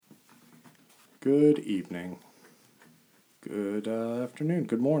good evening, good afternoon,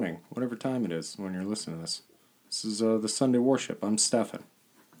 good morning, whatever time it is when you're listening to this. This is the Sunday Worship. I'm Stefan.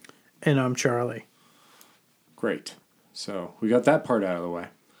 And I'm Charlie. Great. So we got that part out of the way.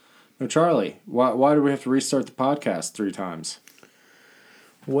 Now, Charlie, why do we have to restart the podcast 3 times?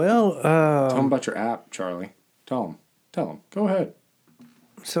 Well, tell them about your app, Charlie. Tell them. Go ahead.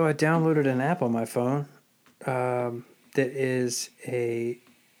 So I downloaded an app on my phone that is a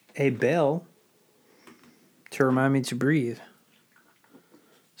bell to remind me to breathe.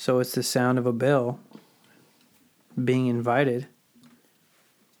 So it's the sound of a bell being invited,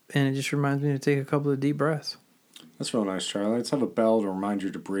 and it just reminds me to take a couple of deep breaths. That's real nice, Charlie. Let's have a bell to remind you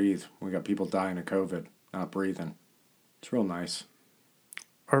to breathe. We got people dying of COVID, not breathing. It's real nice.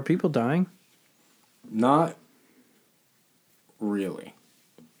 Are people dying? Not really.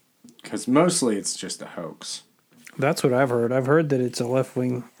 Because mostly it's just a hoax. That's what I've heard. I've heard that it's a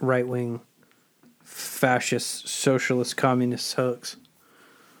left-wing, right-wing, fascist, socialist, communist hoax.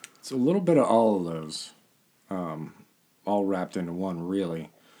 It's a little bit of all of those, all wrapped into one, really.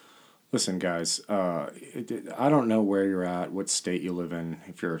 Listen, guys, I don't know where you're at, what state you live in.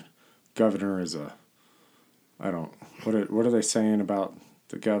 If your governor is what are they saying about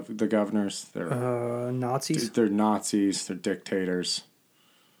the governors? They're Nazis? They're Nazis, they're dictators.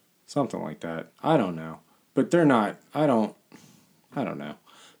 Something like that. I don't know. But they're not. I don't know.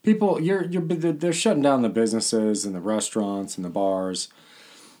 People, they're shutting down the businesses and the restaurants and the bars.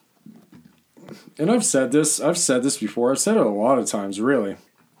 And I've said this before. I've said it a lot of times, really.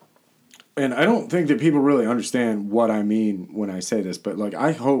 And I don't think that people really understand what I mean when I say this. But, like,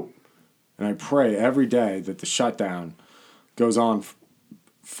 I hope and I pray every day that the shutdown goes on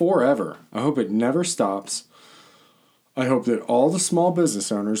forever. I hope it never stops. I hope that all the small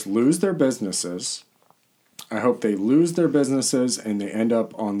business owners lose their businesses. I hope they lose their businesses and they end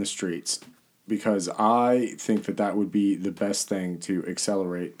up on the streets, because I think that would be the best thing to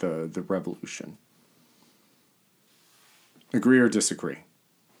accelerate the revolution. Agree or disagree?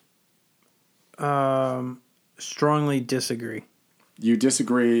 Strongly disagree. You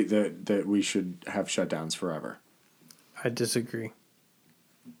disagree that we should have shutdowns forever? I disagree.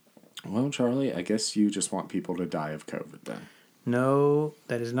 Well, Charlie, I guess you just want people to die of COVID then. No,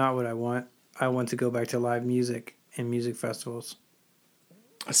 that is not what I want. I want to go back to live music and music festivals.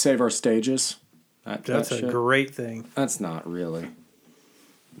 Save our stages? That's a great thing. That's not really.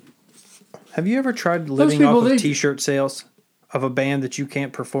 Have you ever tried living off of T-shirt sales of a band that you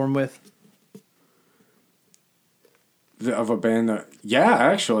can't perform with? Of a band that... Yeah,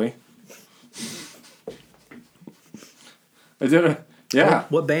 actually. I did Yeah.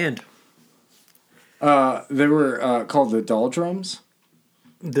 What band? They were called the Doldrums.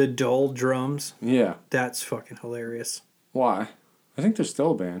 The Doldrums? Yeah. That's fucking hilarious. Why? I think they're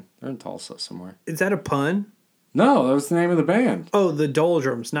still a band. They're in Tulsa somewhere. Is that a pun? No, that was the name of the band. Oh, the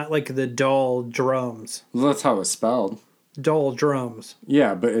Doldrums, not like the doll drums. Well, that's how it's spelled. Doldrums.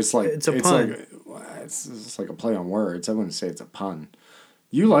 Yeah, but it's like... It's a pun. It's like a play on words. I wouldn't say it's a pun.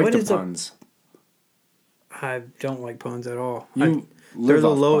 You like the puns. I don't like puns at all. They're the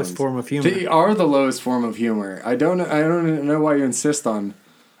lowest form of humor. They are the lowest form of humor. I don't know why you insist on...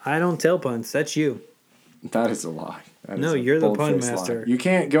 I don't tell puns. That's you. That is a lie. You're the pun master. Lie. You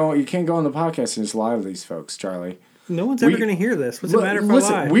can't go on the podcast and just lie to these folks, Charlie. No one's ever going to hear this. What's the matter if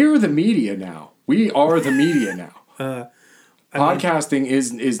I lie? We're the media now. We are the media now. Podcasting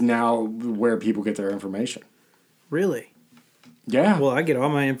is now where people get their information. Really? Yeah. Well, I get all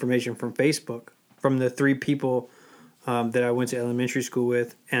my information from Facebook, from the 3 people that I went to elementary school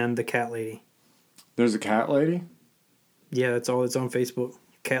with, and the cat lady. There's a cat lady? Yeah, that's all that's on Facebook.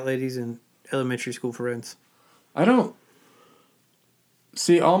 Cat ladies and elementary school friends. I don't...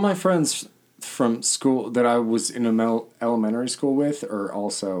 See, all my friends from school that I was in elementary school with are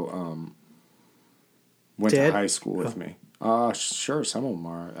also went to high school with me. Sure, some of them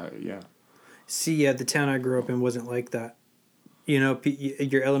are, yeah. See, yeah, the town I grew up in wasn't like that. You know,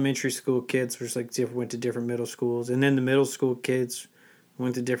 your elementary school kids went to different middle schools, and then the middle school kids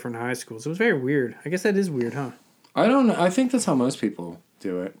went to different high schools. It was very weird. I guess that is weird, huh? I don't know. I think that's how most people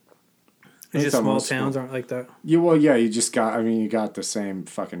do it. It's just small towns aren't like that. You got the same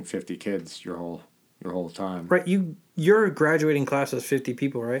fucking 50 kids your whole time. Right, your graduating class was 50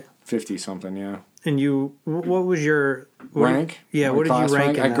 people, right? 50 something, yeah. And what was your rank? What did you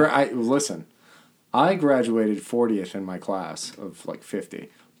rank in that? Listen, I graduated 40th in my class of like 50.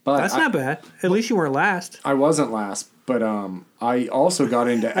 But that's not bad. At least you weren't last. I wasn't last, but I also got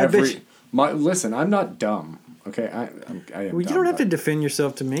into every... Listen, I'm not dumb. Okay, I am. Well, you don't have to defend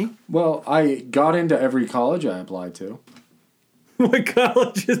yourself to me. Well, I got into every college I applied to. What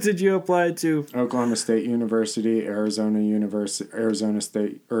colleges did you apply to? Oklahoma State University, Arizona University, Arizona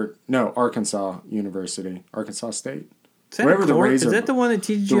State, Arkansas University, Arkansas State. Is that the one that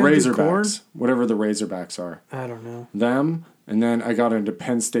teaches you how to do corn? Whatever the Razorbacks are. I don't know. Them, and then I got into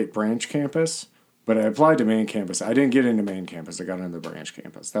Penn State branch campus, but I applied to main campus. I didn't get into main campus. I got into the branch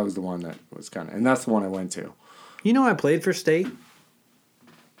campus. That was the one that was and that's the one I went to. You know I played for State?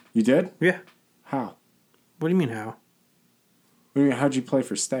 You did? Yeah. How? What do you mean how? What do you mean, how'd you play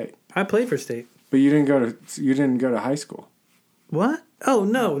for State? I played for State. But you didn't go to high school. What? Oh,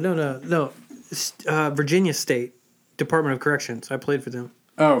 no. Virginia State. Department of Corrections. I played for them.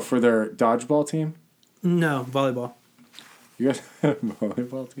 Oh, for their dodgeball team? No, volleyball. You guys had a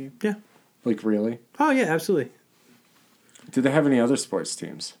volleyball team? Yeah. Like, really? Oh, yeah, absolutely. Did they have any other sports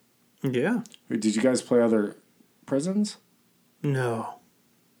teams? Yeah. Did you guys play other prisons? No.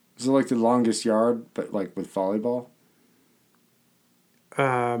 Is it like the longest yard, but like with volleyball?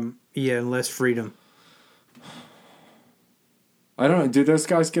 Yeah, and less freedom. I don't know. Did those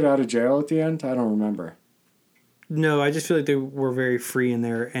guys get out of jail at the end? I don't remember. No, I just feel like they were very free in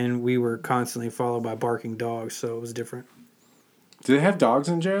there, and we were constantly followed by barking dogs, so it was different. Do they have dogs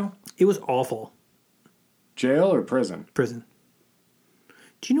in jail? It was awful. Jail or prison? Prison.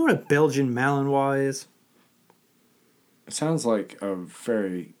 Do you know what a Belgian Malinois is? It sounds like a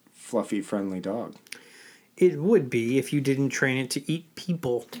very fluffy, friendly dog. It would be if you didn't train it to eat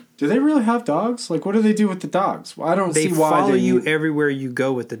people. Do they really have dogs? Like, what do they do with the dogs? Well, I don't see why they follow you everywhere you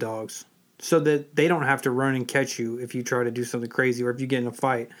go with the dogs, so that they don't have to run and catch you if you try to do something crazy or if you get in a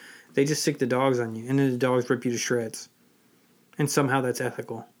fight. They just stick the dogs on you, and then the dogs rip you to shreds. And somehow that's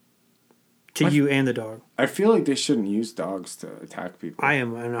ethical. To you and the dog. I feel like they shouldn't use dogs to attack people. I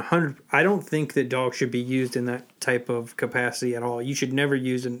am 100. I don't think that dogs should be used in that type of capacity at all. You should never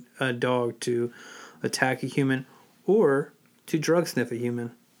use a dog to attack a human or to drug sniff a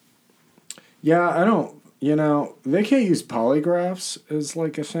human. Yeah, I don't. They can't use polygraphs as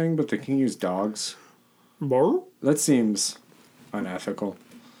like a thing, but they can use dogs. Bar? That seems unethical.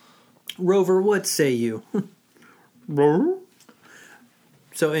 Rover, what say you? Bar?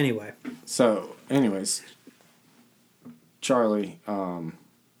 So anyways, Charlie, what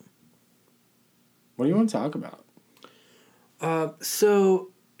do you want to talk about? So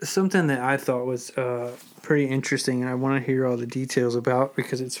something that I thought was pretty interesting, and I want to hear all the details about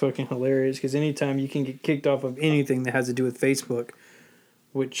because it's fucking hilarious. Because anytime you can get kicked off of anything that has to do with Facebook,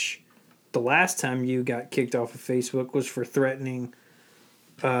 which the last time you got kicked off of Facebook was for threatening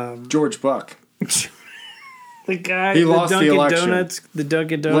George Buck. The guy, he lost the election. The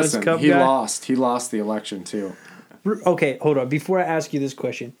Dunkin' Donuts cup guy. He lost the election too. Okay, hold on. Before I ask you this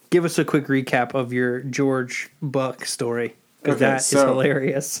question, give us a quick recap of your George Buck story. Because that is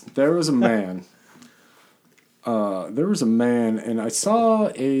hilarious. There was a man. And I saw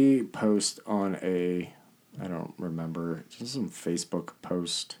a post on I don't remember, just some Facebook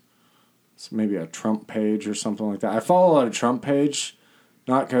post. It's maybe a Trump page or something like that. I follow a lot of Trump page,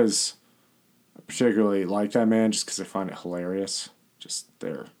 not because I particularly like that man, just because I find it hilarious. Just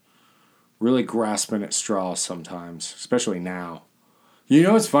they're really grasping at straws sometimes, especially now. You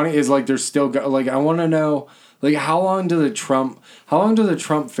know what's funny is like they're still like I want to know like how long do the Trump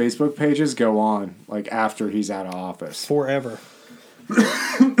Facebook pages go on like after he's out of office? Forever.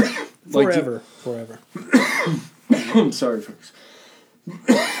 Forever. I'm sorry, folks.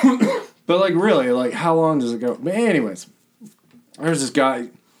 But like really, like how long does it go? But anyways, there's this guy,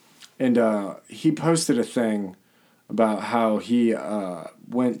 and he posted a thing about how he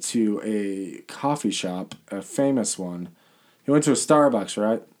went to a coffee shop, a famous one. He went to a Starbucks,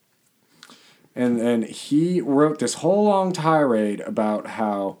 right? And then he wrote this whole long tirade about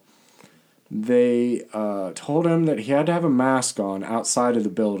how they told him that he had to have a mask on outside of the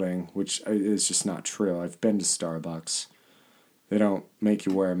building, which is just not true. I've been to Starbucks. They don't make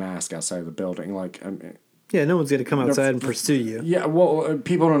you wear a mask outside of the building. Yeah, no one's going to come outside and pursue you. Yeah, well,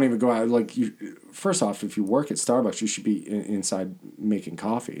 people don't even go out. Like, first off, if you work at Starbucks, you should be inside making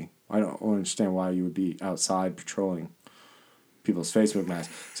coffee. I don't understand why you would be outside patrolling people's Facebook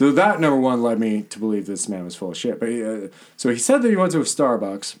masks. So that, number one, led me to believe this man was full of shit. But so he said that he went to a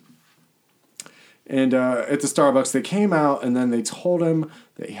Starbucks. And at the Starbucks, they came out and then they told him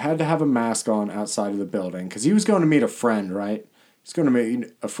that he had to have a mask on outside of the building. Because he was going to meet a friend, right? He's going to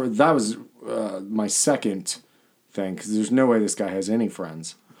meet a friend. That was my second thing. Because there's no way this guy has any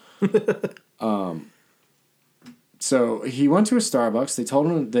friends. So he went to a Starbucks. They told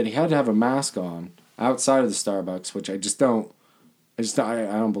him that he had to have a mask on outside of the Starbucks, which I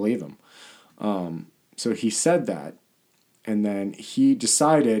don't believe him. So he said that, and then he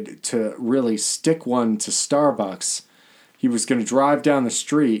decided to really stick one to Starbucks. he was going to drive down the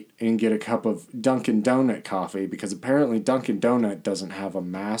street and get a cup of Dunkin' Donut coffee because apparently Dunkin' Donut doesn't have a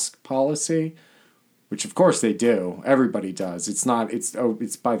mask policy, which of course they do. Everybody does. It's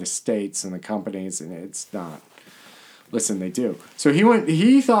by the states and the companies, and it's not. Listen, they do. So he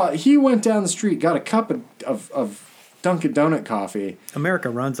went down the street, got a cup of Dunkin' Donut coffee. America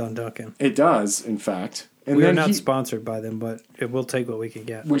runs on Dunkin'. It does, in fact. And we are not sponsored by them, but it will take what we can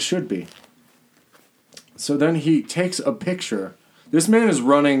get. We should be. So then he takes a picture. This man is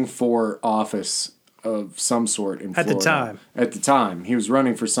running for office of some sort in Florida. At the time. He was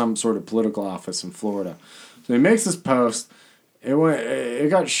running for some sort of political office in Florida. So he makes this post. It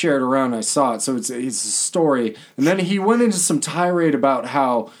got shared around. I saw it. So it's a story. And then he went into some tirade about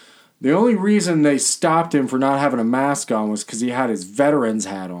how the only reason they stopped him for not having a mask on was because he had his veteran's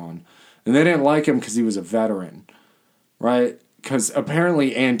hat on. And they didn't like him because he was a veteran. Right? Because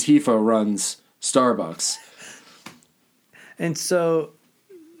apparently Antifa runs Starbucks. And so,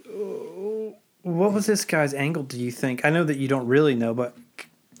 what was this guy's angle, do you think? I know that you don't really know, but...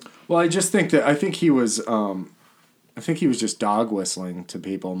 Well, I think he was just dog whistling to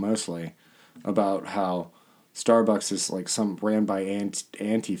people mostly about how Starbucks is like some ran by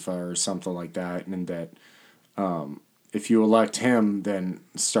Antifa or something like that, and that if you elect him, then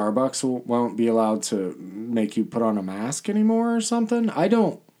Starbucks won't be allowed to make you put on a mask anymore or something. I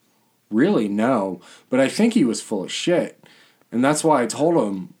don't really know, but I think he was full of shit, and that's why I told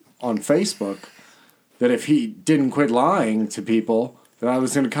him on Facebook that if he didn't quit lying to people, that I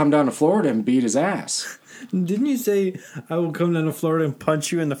was going to come down to Florida and beat his ass. Didn't you say, I will come down to Florida and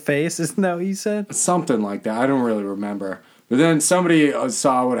punch you in the face? Isn't that what you said? Something like that. I don't really remember. But then somebody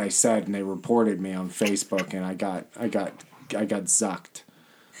saw what I said and they reported me on Facebook, and I got zucked.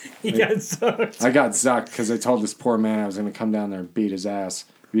 You got zucked? I got zucked because I told this poor man I was going to come down there and beat his ass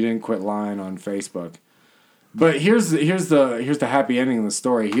if he didn't quit lying on Facebook. But here's the happy ending of the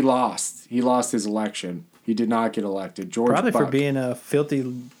story. He lost. He lost his election. He did not get elected. Probably for being a filthy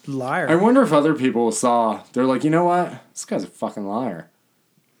liar. I wonder if other people saw. They're like, you know what? This guy's a fucking liar.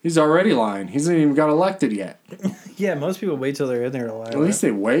 He's already lying. He hasn't even got elected yet. Yeah, most people wait till they're in there to lie. At least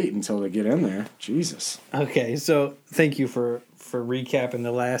they wait until they get in there. Jesus. Okay, so thank you for recapping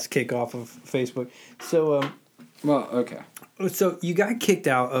the last kickoff of Facebook. So, well, okay. So you got kicked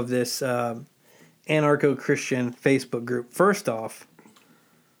out of this anarcho-Christian Facebook group. First off,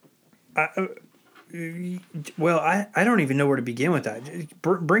 I don't even know where to begin with that.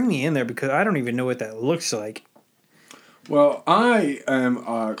 Bring me in there because I don't even know what that looks like. Well, I am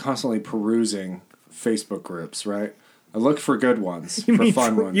constantly perusing Facebook groups, right? I look for good ones,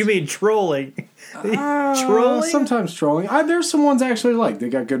 fun ones. You mean trolling? Trolling? Sometimes trolling. There's some ones I actually like. They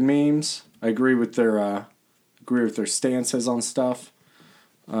got good memes. I agree with their stances on stuff.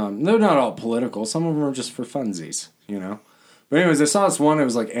 They're not all political. Some of them are just for funsies, you know. But anyways, I saw this one. It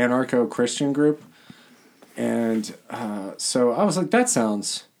was like anarcho-Christian group, and so I was like, that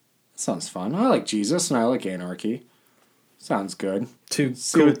sounds fun. I like Jesus and I like anarchy. Sounds good. Two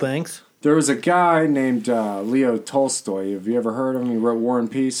cool things. There was a guy named Leo Tolstoy. Have you ever heard of him? He wrote War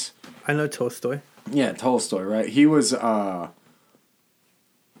and Peace. I know Tolstoy. Yeah, Tolstoy, right? He was like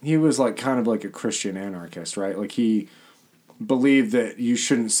kind of like a Christian anarchist, right? Like he believed that you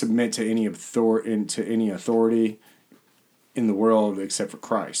shouldn't submit to any authority in the world except for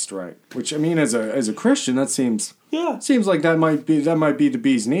Christ, right? Which I mean, as a Christian, that seems like that might be the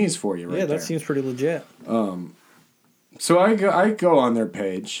bee's knees for you, right? Yeah, that seems pretty legit. So I go on their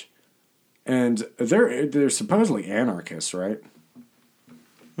page, and they're supposedly anarchists, right?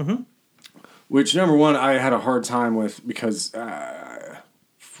 Mm-hmm. Which, number one, I had a hard time with because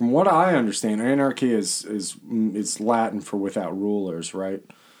from what I understand, anarchy is Latin for without rulers, right?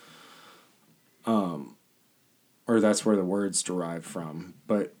 Or that's where the words derive from.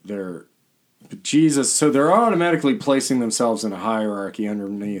 But Jesus, so they're automatically placing themselves in a hierarchy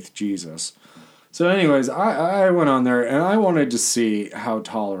underneath Jesus. So anyways, I went on there and I wanted to see how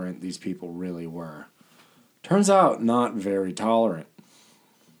tolerant these people really were. Turns out not very tolerant.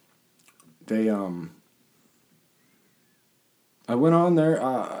 I went on there,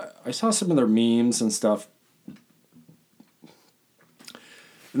 I saw some of their memes and stuff.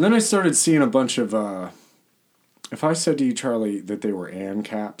 And then I started seeing a bunch of, if I said to you, Charlie, that they were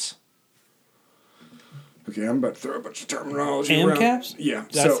ANCAPs. Okay, I'm about to throw a bunch of terminology around. ANCAPs? Yeah.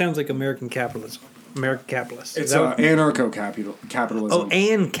 That sounds like American capitalism. American capitalist. It's anarcho-capitalism. Oh,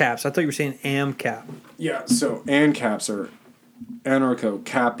 ANCAPs. I thought you were saying AMCAP. Yeah, so ANCAPs are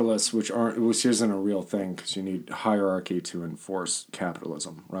anarcho-capitalists, which isn't a real thing because you need hierarchy to enforce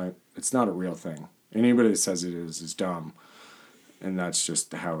capitalism, right? It's not a real thing. Anybody that says it is dumb, and that's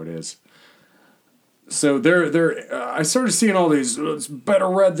just how it is. So I started seeing all these. It's better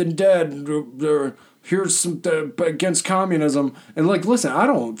red than dead. Here's some against communism, and like, listen, I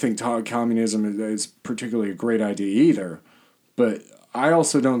don't think communism is particularly a great idea either, but I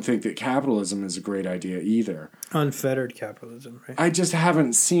also don't think that capitalism is a great idea either. Unfettered capitalism, right? I just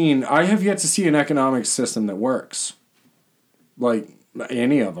haven't seen. I have yet to see an economic system that works, like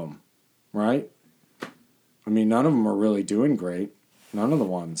any of them, right? I mean, none of them are really doing great. None of the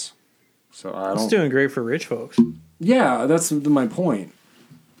ones. So I don't. It's doing great for rich folks. Yeah, that's my point.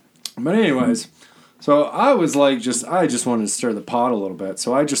 But anyways, so I was like, I just wanted to stir the pot a little bit.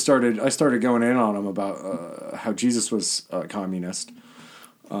 So I started going in on him about how Jesus was a communist,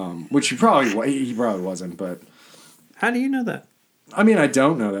 which he probably wasn't. But how do you know that? I mean, I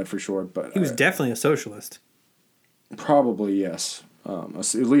don't know that for sure, but he was definitely a socialist. Probably yes,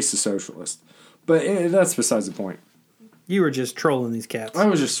 at least a socialist. But that's besides the point. You were just trolling these cats. I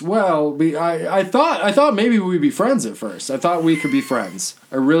was just I thought maybe we'd be friends at first. I thought we could be friends.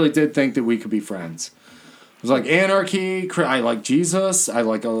 I really did think that we could be friends. It was like anarchy. I like Jesus. I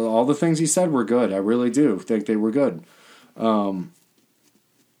like all the things he said were good. I really do think they were good. And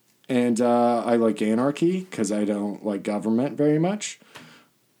I like anarchy because I don't like government very much.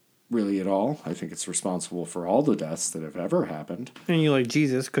 Really at all. I think it's responsible for all the deaths that have ever happened. And you like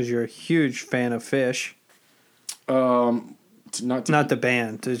Jesus because you're a huge fan of Fish. Not the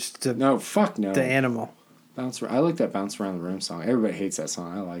band. No, fuck no. The animal. I like that Bounce Around the Room song. Everybody hates that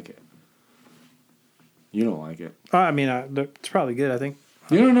song. I like it. You don't like it. I mean, it's probably good, I think.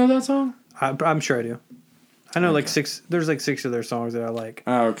 You don't know that song? I'm sure I do. I know like 6. There's like 6 of their songs that I like.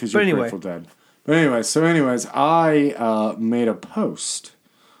 Oh, because you're Grateful Dead. But anyways, I made a post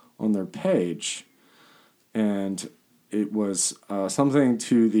on their page, and it was something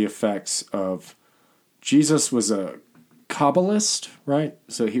to the effects of Jesus was a Kabbalist, right?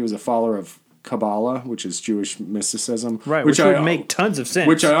 So he was a follower of Kabbalah, which is Jewish mysticism. Right, which would make tons of sense.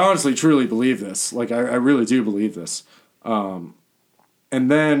 Which I honestly, truly believe this. Like, I really do believe this. And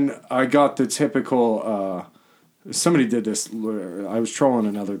then I got the typical... somebody did this. I was trolling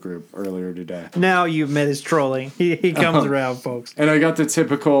another group earlier today. Now you've met his trolling. He comes around, folks. And I got the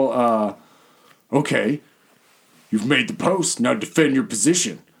typical, okay, you've made the post, now defend your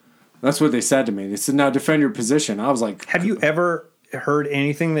position. That's what they said to me. They said, now defend your position. I was like... Have you ever heard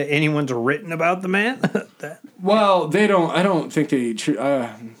anything that anyone's written about the man? Well, they don't... I don't think they...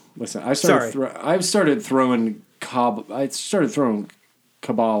 listen, I started throwing Kabbalah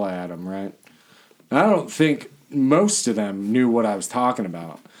at them, right? And I don't think most of them knew what I was talking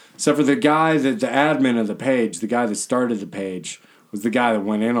about. Except for the guy the admin of the page, the guy that started the page, was the guy that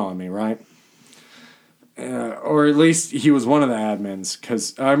went in on me, right? Or at least he was one of the admins,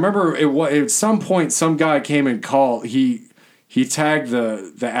 because I remember at some point some guy came and called. He tagged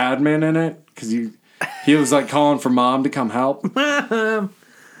the admin in it because he was like calling for mom to come help.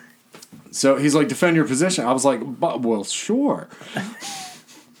 So he's like, defend your position. I was like, well, sure.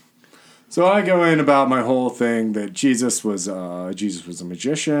 So I go in about my whole thing that Jesus was a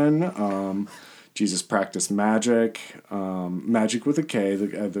magician. Jesus practiced magic, magic with a K,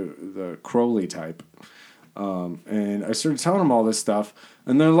 the Crowley type. And I started telling them all this stuff,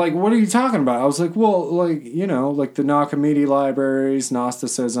 and they're like, what are you talking about? I was like, well, like, you know, like the Nag Hammadi libraries,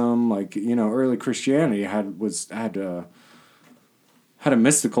 Gnosticism, like, you know, early Christianity had a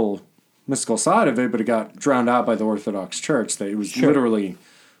mystical side of it, but it got drowned out by the Orthodox Church. It was literally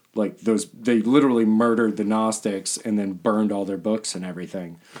like they literally murdered the Gnostics and then burned all their books and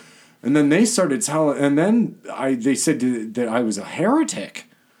everything. And then they started telling, and then they said that I was a heretic.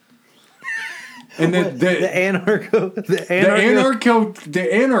 And then the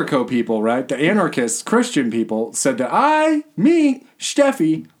anarcho people, right? The anarchists, Christian people, said that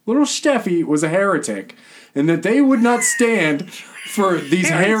little Steffi, was a heretic, and that they would not stand for these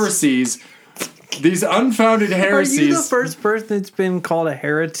heresies, these unfounded heresies. Are you the first person that's been called a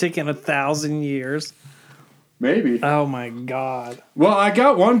heretic in 1,000 years? Maybe. Oh my God. Well, I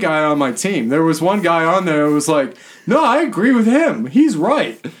got one guy on my team. There was one guy on there who was like, no, I agree with him. He's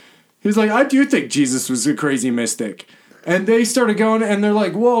right. He's like, I do think Jesus was a crazy mystic. And they started going, and they're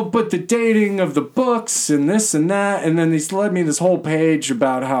like, well, but the dating of the books and this and that. And then they led me this whole page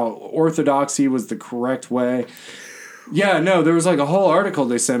about how orthodoxy was the correct way. Yeah, no, there was like a whole article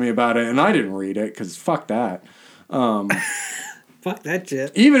they sent me about it, and I didn't read it because fuck that. Fuck that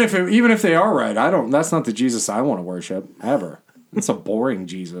shit. Even if they are right, that's not the Jesus I want to worship ever. It's a boring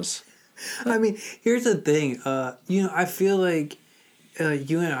Jesus. I mean, here's the thing. I feel like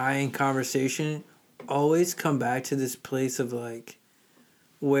you and I in conversation always come back to this place of like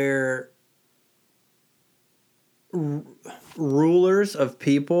where rulers of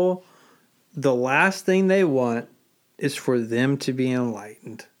people the last thing they want is for them to be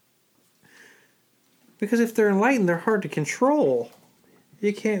enlightened. Because if they're enlightened, they're hard to control.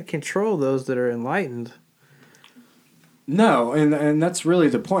 You can't control those that are enlightened. No, and that's really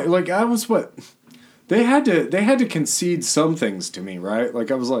the point. Like I was they had to concede some things to me, right?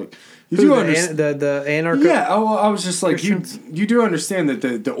 Like I was like, the anarchist. Yeah, I was just like, you do understand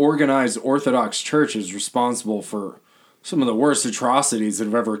that the organized Orthodox Church is responsible for some of the worst atrocities that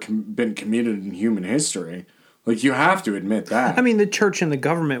have ever been committed in human history. Like you have to admit that. I mean, the church and the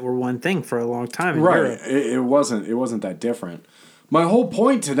government were one thing for a long time in right? Europe. It wasn't that different. My whole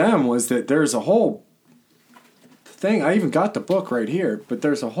point to them was that there's a whole thing. I even got the book right here, but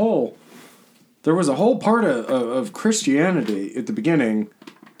there was a whole part of Christianity at the beginning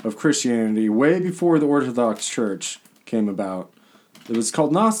of Christianity, way before the Orthodox Church came about. It was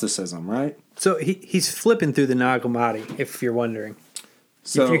called Gnosticism, right? So he's flipping through the Nag Hammadi, if you're wondering.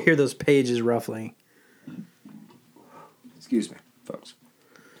 So, if you hear those pages ruffling. Excuse me, folks.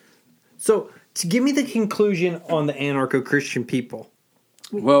 So, to give me the conclusion on the anarcho-Christian people.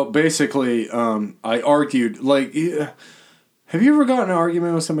 Well, basically, I argued, like, have you ever gotten an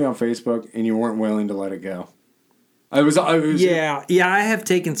argument with somebody on Facebook and you weren't willing to let it go? I was. Yeah, I have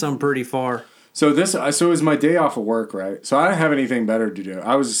taken some pretty far. So it was my day off of work, right? So I didn't have anything better to do.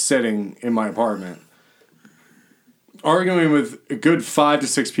 I was sitting in my apartment, arguing with a good 5 to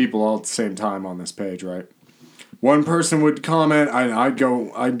 6 people all at the same time on this page, right? One person would comment,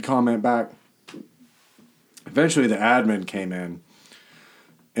 I'd comment back. Eventually, the admin came in,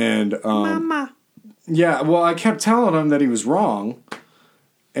 and Mama. Yeah, well, I kept telling him that he was wrong,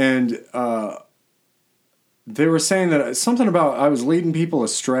 and they were saying that something about I was leading people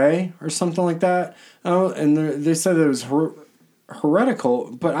astray or something like that. And they said that it was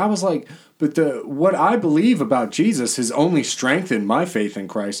heretical, but I was like, but what I believe about Jesus has only strengthened my faith in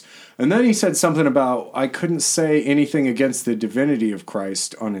Christ. And then he said something about I couldn't say anything against the divinity of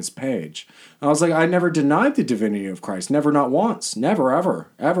Christ on his page. And I was like, I never denied the divinity of Christ. Never, not once. Never, ever,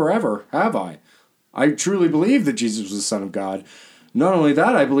 ever, ever have I. I truly believe that Jesus was the Son of God. Not only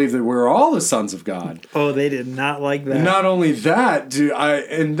that, I believe that we're all the sons of God. Oh, they did not like that. Not only that,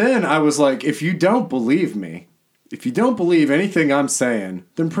 and then I was like, if you don't believe me, if you don't believe anything I'm saying,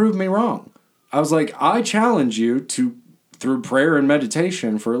 then prove me wrong. I was like, I challenge you to, through prayer and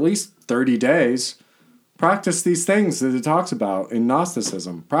meditation for at least 30 days, practice these things that it talks about in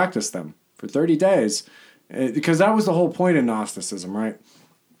Gnosticism. Practice them for 30 days. Because that was the whole point of Gnosticism, right?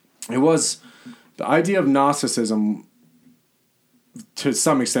 It was the idea of Gnosticism. To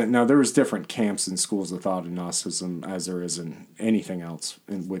some extent, now there was different camps and schools of thought in Gnosticism as there is in anything else,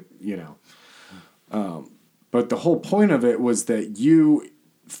 and with but the whole point of it was that you,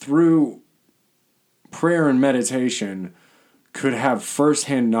 through prayer and meditation, could have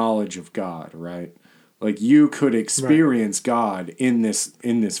firsthand knowledge of God, right? Like you could experience God in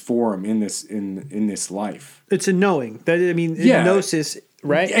this forum, in this life. It's a knowing. Gnosis,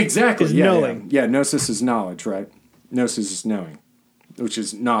 right? Exactly. Is knowing. Yeah, gnosis is knowledge, right? Gnosis is knowing. Which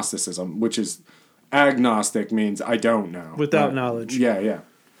is Gnosticism, which is agnostic, means I don't know. Without knowledge. Yeah.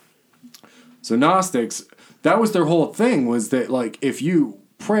 So Gnostics, that was their whole thing, was that like if you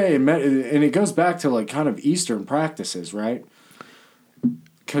pray and meditate, and it goes back to like kind of Eastern practices, right?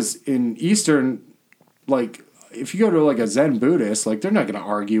 Because in Eastern, like if you go to like a Zen Buddhist, like they're not going to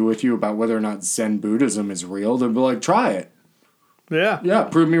argue with you about whether or not Zen Buddhism is real. They'll be like, try it. Yeah,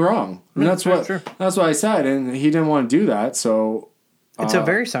 prove me wrong. And that's what I said, and he didn't want to do that, so. It's a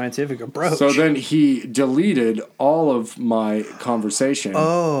very scientific approach. So then he deleted all of my conversation.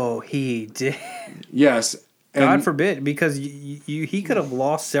 Oh, he did. Yes. God forbid, because he could have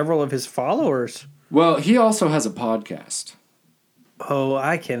lost several of his followers. Well, he also has a podcast. Oh,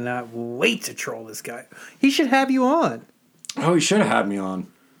 I cannot wait to troll this guy. He should have you on. Oh, he should have had me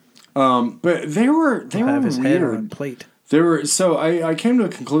on. But they were have his weird. head on a plate. So I came to a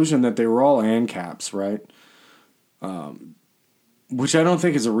conclusion that they were all ANCAPs, right? Which I don't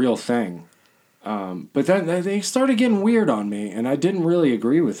think is a real thing. But then they started getting weird on me, and I didn't really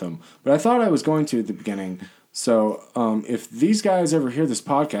agree with them. But I thought I was going to at the beginning. So if these guys ever hear this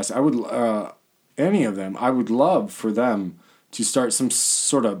podcast, I would any of them, I would love for them to start some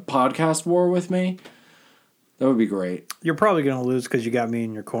sort of podcast war with me. That would be great. You're probably going to lose because you got me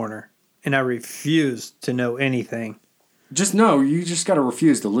in your corner, and I refuse to know anything. Just know, you just got to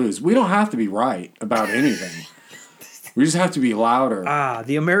refuse to lose. We don't have to be right about anything. We just have to be louder.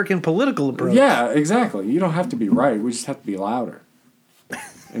 The American political approach. Yeah, exactly. You don't have to be right. We just have to be louder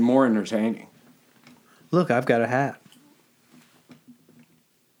and more entertaining. Look, I've got a hat.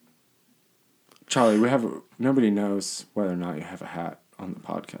 Charlie, nobody knows whether or not you have a hat on the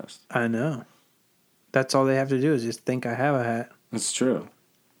podcast. I know. That's all they have to do is just think I have a hat. That's true.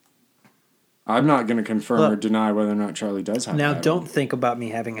 I'm not going to confirm or deny whether or not Charlie does have a hat. Now, don't think about me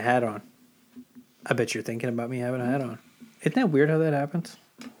having a hat on. I bet you're thinking about me having a hat on. Isn't that weird how that happens?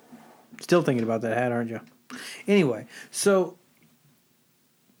 Still thinking about that hat, aren't you? Anyway, so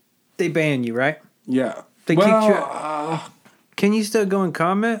they banned you, right? Yeah. They kicked you out. Can you still go and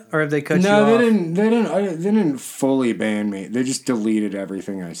comment, or have they cut you off? No, they didn't fully ban me. They just deleted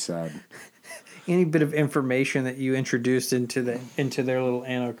everything I said. Any bit of information that you introduced into their little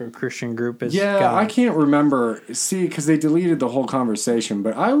anarcho-Christian group is gone. I can't remember. See, because they deleted the whole conversation,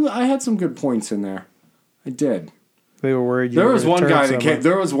 but I had some good points in there. I did. They were worried. There was one guy that came.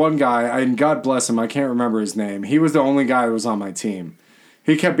 There was one guy, and God bless him. I can't remember his name. He was the only guy that was on my team.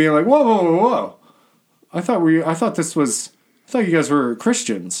 He kept being like, "Whoa, whoa, whoa, whoa! I thought you guys were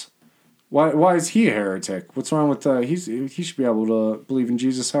Christians. Why is he a heretic? What's wrong with he should be able to believe in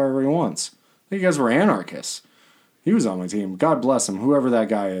Jesus however he wants. I think you guys were anarchists." He was on my team. God bless him, whoever that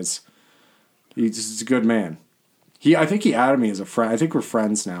guy is. He's a good man. I think he added me as a friend. I think we're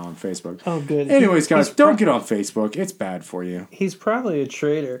friends now on Facebook. Oh, good. Anyways, guys, don't get on Facebook. It's bad for you. He's probably a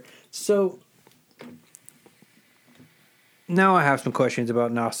traitor. So now I have some questions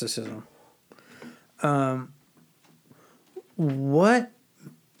about Gnosticism. What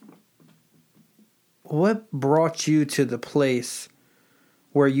brought you to the place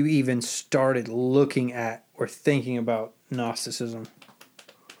where you even started looking at or thinking about Gnosticism?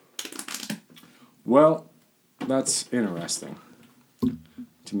 Well, that's interesting.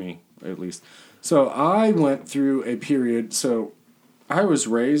 To me, at least. So I went through a period. So I was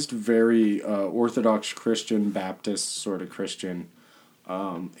raised very orthodox Christian, Baptist sort of Christian.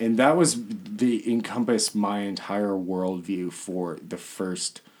 And that was encompassed my entire worldview for the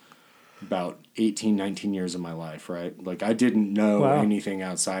first about 18, 19 years of my life, right? Like, I didn't know anything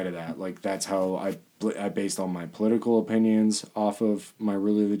outside of that. Like, that's how I based all my political opinions off of my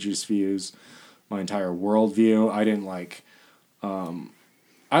religious views, my entire worldview. I didn't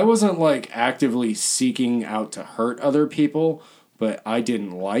I wasn't like actively seeking out to hurt other people, but I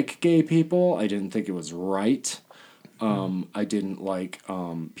didn't like gay people. I didn't think it was right. I didn't like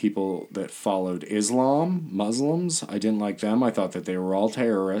people that followed Islam, Muslims. I didn't like them. I thought that they were all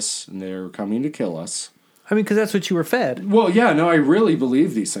terrorists and they were coming to kill us. I mean, because that's what you were fed. Well, yeah, no, I really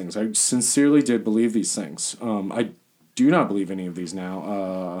believe these things. I sincerely did believe these things. I do not believe any of these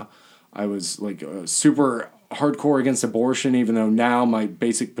now. I was like super hardcore against abortion, even though now my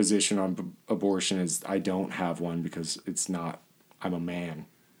basic position on abortion is I don't have one because it's not, I'm a man.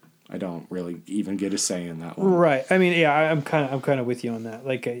 I don't really even get a say in that one. Right. I mean, yeah, I'm kind of with you on that.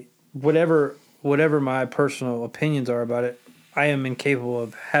 Like, whatever my personal opinions are about it, I am incapable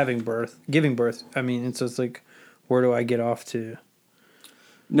of giving birth. I mean, it's just like, where do I get off to?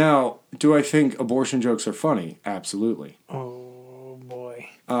 Now, do I think abortion jokes are funny? Absolutely. Oh boy.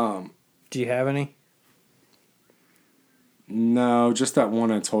 Do you have any? No, just that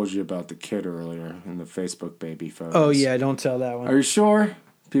one I told you about the kid earlier in the Facebook baby photos. Oh yeah, don't tell that one. Are you sure?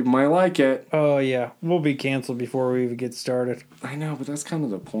 People might like it. Oh, yeah. We'll be canceled before we even get started. I know, but that's kind of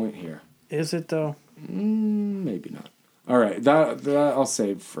the point here. Is it, though? Maybe not. All right, that I'll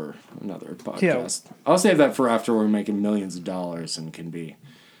save for another podcast. Yeah. I'll save that for after we're making millions of dollars and can be...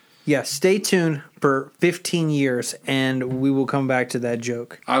 Yeah, stay tuned for 15 years, and we will come back to that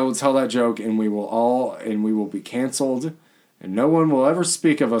joke. I will tell that joke, and we will be canceled, and no one will ever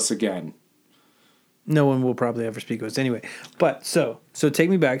speak of us again. No one will probably ever speak of us anyway. But so take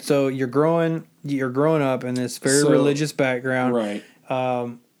me back. So you're growing up in this very religious background. Right.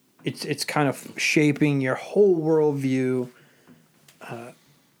 It's kind of shaping your whole worldview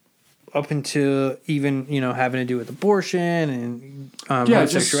up until even, having to do with abortion and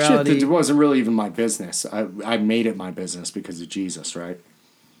homosexuality. Just shit that wasn't really even my business. I made it my business because of Jesus, right?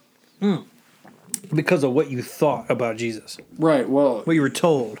 Because of what you thought about Jesus. Right, well... What you were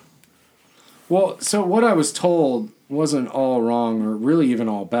told. Well, so what I was told wasn't all wrong or really even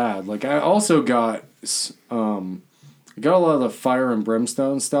all bad. Like, I also got a lot of the fire and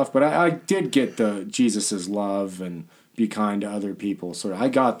brimstone stuff, but I did get the Jesus' love and be kind to other people. So I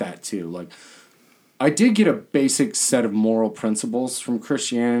got that too. Like, I did get a basic set of moral principles from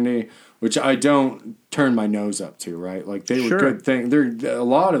Christianity, which I don't turn my nose up to, right? Like, they were good things. There, a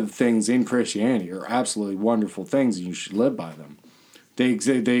lot of things in Christianity are absolutely wonderful things, and you should live by them. They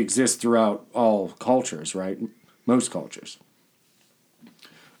exist throughout all cultures, right? Most cultures.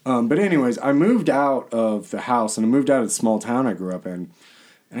 But anyways, I moved out of the house, and I moved out of the small town I grew up in,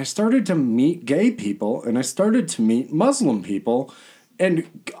 and I started to meet gay people, and I started to meet Muslim people,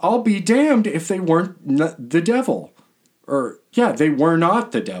 and I'll be damned if they weren't the devil. They were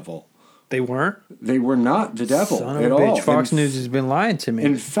not the devil. They weren't? They were not the devil Son of at a bitch. all. Fox News has been lying to me.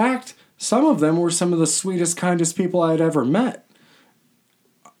 In fact, some of them were some of the sweetest, kindest people I had ever met.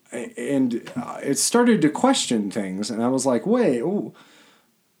 And it started to question things, and I was like, wait, ooh,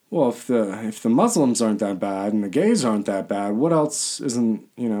 well, if the Muslims aren't that bad and the gays aren't that bad, what else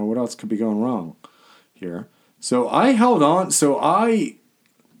could be going wrong here? So I held on. So I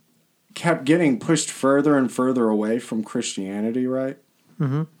kept getting pushed further and further away from Christianity, right?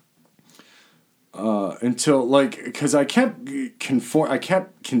 Mm-hmm. Until, because I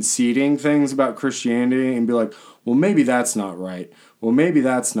kept conceding things about Christianity and be like, well, maybe that's not right. Well, maybe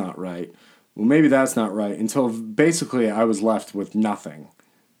that's not right. Well, maybe that's not right. Until basically I was left with nothing,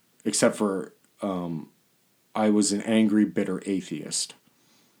 except for I was an angry, bitter atheist.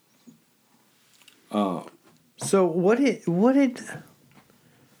 So what did?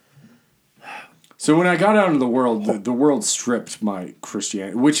 So when I got out into the world, the world stripped my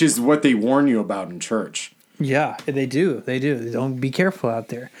Christianity, which is what they warn you about in church. Yeah, they do. They do. Don't be careful out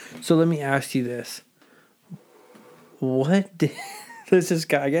there. So let me ask you this: what did this is?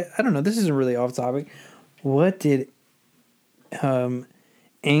 I don't know. This isn't really off topic. What did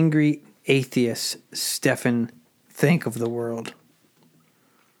angry atheist Stefan think of the world?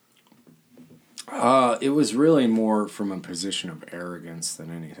 It was really more from a position of arrogance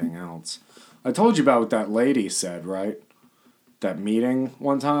than anything else. I told you about what that lady said, right? That meeting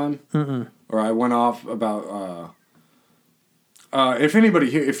one time? Mm-mm. Or I went off about... if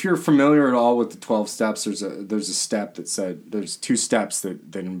anybody here, if you're familiar at all with the 12 steps, there's a step that said... There's 2 steps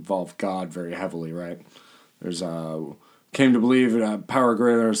that involve God very heavily, right? There's came to believe that power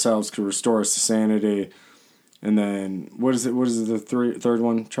greater than ourselves could restore us to sanity. And then, what is the third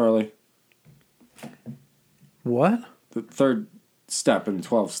one, Charlie? What? The third step in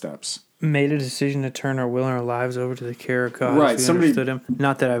 12 steps. Made a decision to turn our will and our lives over to the care of God. Right. Somebody understood him.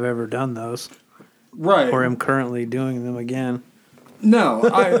 Not that I've ever done those. Right. Or am currently doing them again. No.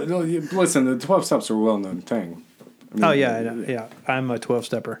 Listen, the 12 steps are a well-known thing. I mean, yeah. I'm a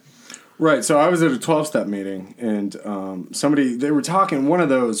 12-stepper. Right. So I was at a 12-step meeting, and they were talking, one of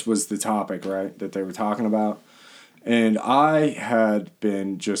those was the topic, right, that they were talking about. And I had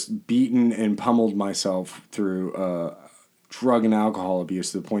been just beaten and pummeled myself through drug and alcohol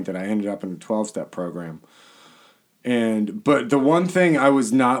abuse to the point that I ended up in a 12-step program. But the one thing I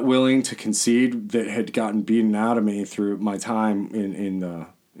was not willing to concede that had gotten beaten out of me through my time in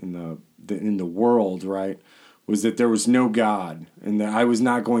the world, right, was that there was no God, and that I was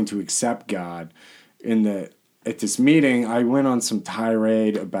not going to accept God, and that at this meeting, I went on some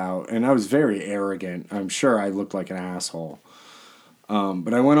tirade about, and I was very arrogant. I'm sure I looked like an asshole.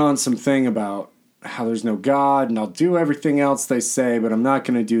 But I went on some thing about how there's no God, and I'll do everything else they say, but I'm not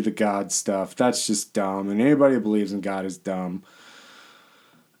going to do the God stuff. That's just dumb, and anybody who believes in God is dumb.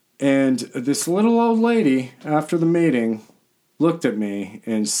 And this little old lady, after the meeting, looked at me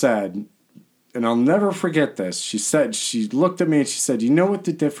and said, and I'll never forget this, she looked at me and she said, you know what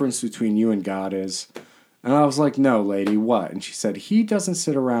the difference between you and God is? And I was like, no, lady, what? And she said, he doesn't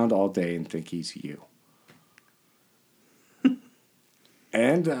sit around all day and think he's you.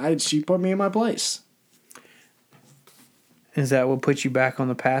 And she put me in my place. Is that what put you back on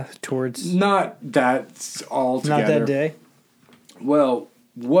the path towards... Not that altogether. Not that day? Well,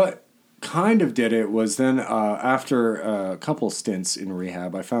 what kind of did it was then after a couple stints in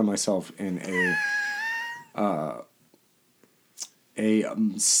rehab, I found myself in a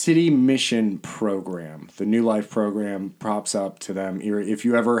city mission program. The New Life program, props up to them. If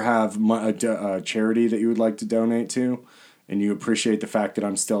you ever have a charity that you would like to donate to, and you appreciate the fact that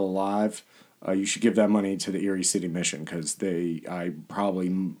I'm still alive, you should give that money to the Erie City Mission, because I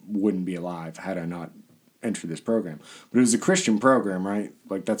probably wouldn't be alive had I not entered this program. But it was a Christian program, right?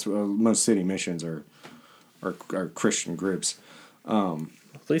 Like that's most city missions are Christian groups.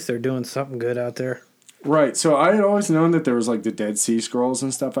 At least they're doing something good out there. Right, so I had always known that there was like the Dead Sea Scrolls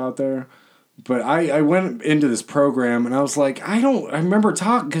and stuff out there, but I went into this program and I was like, I remember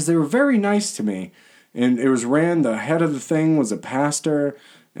talking, because they were very nice to me, and it was the head of the thing was a pastor,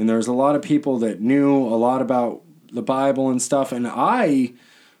 and there was a lot of people that knew a lot about the Bible and stuff, and I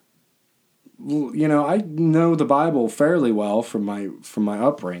know the Bible fairly well from my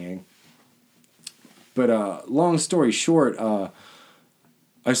upbringing, but long story short,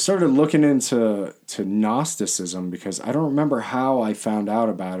 I started looking into Gnosticism because I don't remember how I found out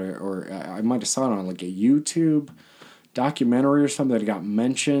about it, or I might have saw it on like a YouTube documentary or something that got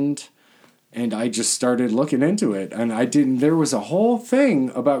mentioned, and I just started looking into it. And there was a whole thing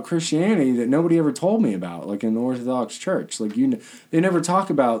about Christianity that nobody ever told me about, like in the Orthodox Church. Like they never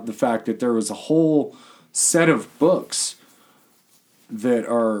talk about the fact that there was a whole set of books that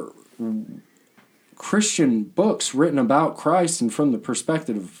are Christian books written about Christ and from the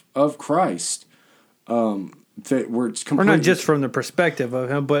perspective of Christ, that were completely... Or not just from the perspective of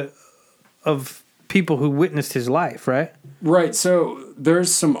him, but of people who witnessed his life, right? Right. So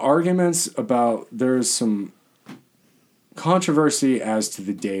there's some arguments about... There's some controversy as to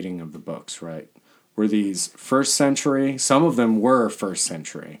the dating of the books, right? Were these first century? Some of them were first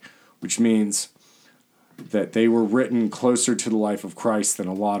century, which means that they were written closer to the life of Christ than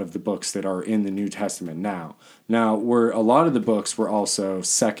a lot of the books that are in the New Testament now. Now, a lot of the books were also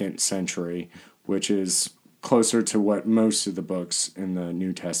second century, which is closer to what most of the books in the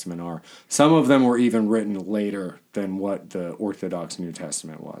New Testament are. Some of them were even written later than what the Orthodox New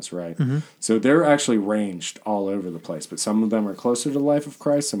Testament was, right? Mm-hmm. So they're actually ranged all over the place, but some of them are closer to the life of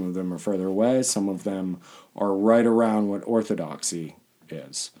Christ, some of them are further away, some of them are right around what orthodoxy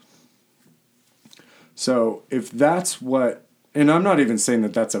is. So if that's what, and I'm not even saying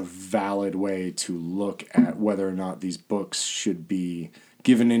that that's a valid way to look at whether or not these books should be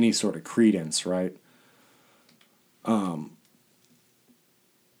given any sort of credence, right?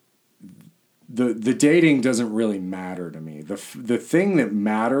 The dating doesn't really matter to me. The thing that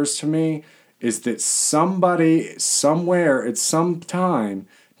matters to me is that somebody somewhere at some time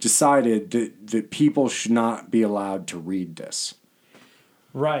decided that people should not be allowed to read this.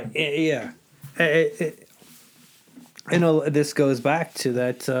 Right. Yeah. This goes back to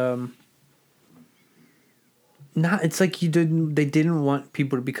that. It's like they didn't want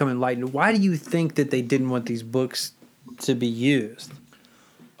people to become enlightened. Why do you think that they didn't want these books to be used?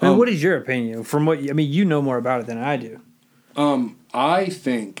 I mean, what is your opinion? You know more about it than I do. I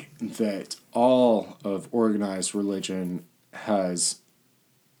think that all of organized religion has,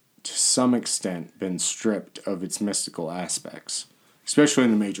 to some extent, been stripped of its mystical aspects, especially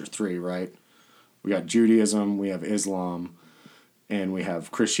in the major three, right? We got Judaism, we have Islam, and we have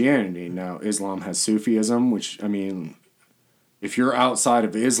Christianity. Now, Islam has Sufism, which, I mean, if you're outside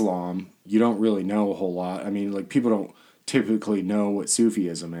of Islam, you don't really know a whole lot. I mean, like, people don't typically know what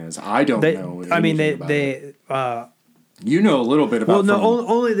Sufism is. I don't know anything about it. You know a little bit about it. Well, no,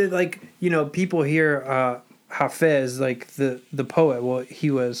 only that, like, people hear Hafez, like, the poet, well, he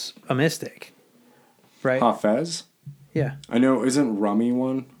was a mystic, right? Hafez? Yeah. I know, isn't Rumi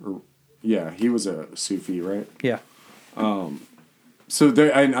one? Yeah, he was a Sufi, right? Yeah. So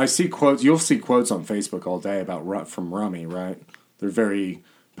I see quotes. You'll see quotes on Facebook all day from Rumi, right? They're very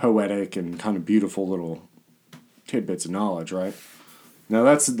poetic and kind of beautiful little tidbits of knowledge, right? Now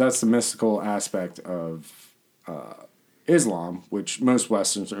that's the mystical aspect of Islam, which most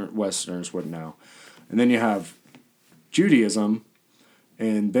Westerners would know. And then you have Judaism,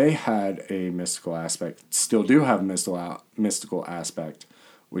 and they had a mystical aspect. Still do have a mystical aspect,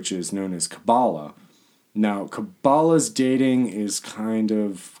 which is known as Kabbalah. Now, Kabbalah's dating is kind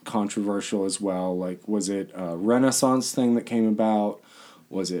of controversial as well. Like, was it a Renaissance thing that came about?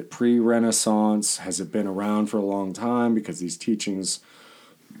 Was it pre-Renaissance? Has it been around for a long time? Because these teachings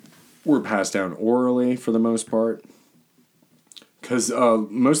were passed down orally for the most part. Because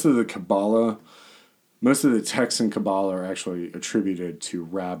most of the texts in Kabbalah are actually attributed to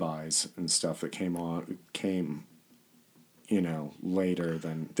rabbis and stuff that came later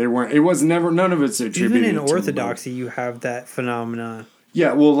than they weren't. It was never, none of it's attributed. Even in Orthodoxy, you have that phenomenon.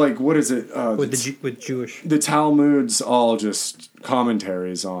 Yeah, well, like, what is it? With Jewish. The Talmud's all just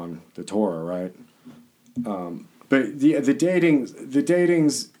commentaries on the Torah, right? But the datings,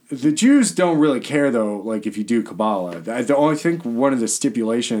 the Jews don't really care, though, like, if you do Kabbalah. I think one of the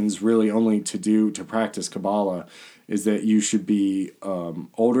stipulations really only to practice Kabbalah is that you should be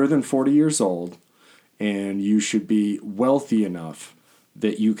older than 40 years old, and you should be wealthy enough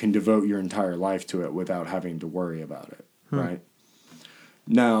that you can devote your entire life to it without having to worry about it, right?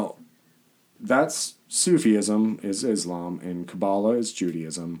 Now, that's Sufism is Islam, and Kabbalah is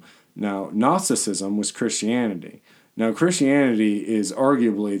Judaism. Now, Gnosticism was Christianity. Now, Christianity is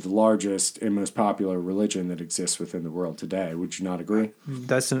arguably the largest and most popular religion that exists within the world today. Would you not agree?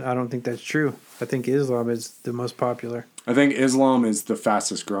 I don't think that's true. I think Islam is the most popular. I think Islam is the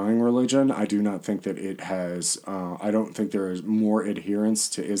fastest growing religion. I do not think that it has... I don't think there is more adherence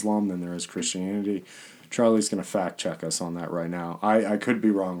to Islam than there is Christianity. Charlie's going to fact check us on that right now. I could be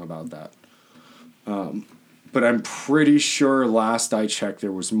wrong about that. But I'm pretty sure last I checked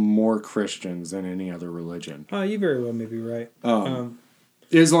there was more Christians than any other religion. Oh, you very well may be right.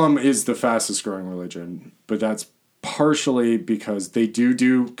 Islam is the fastest growing religion, but that's partially because they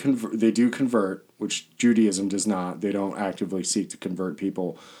do convert, which Judaism does not. They don't actively seek to convert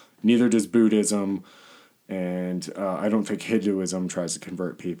people. Neither does Buddhism, and I don't think Hinduism tries to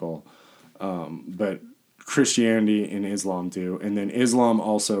convert people. But Christianity and Islam do. And then Islam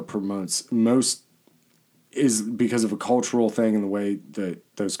also promotes is because of a cultural thing and the way that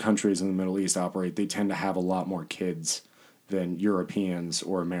those countries in the Middle East operate, they tend to have a lot more kids than Europeans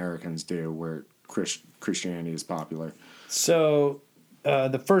or Americans do, where Christianity is popular. So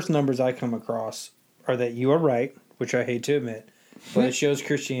the first numbers I come across are that you are right, which I hate to admit, but it shows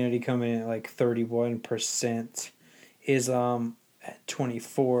Christianity coming in at like 31%, Islam at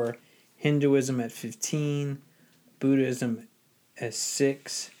 24%, Hinduism at 15%, Buddhism at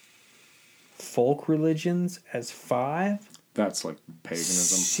 6%, folk religions as 5%. That's like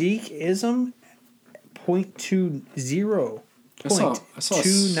paganism. Sikhism 0.20, I saw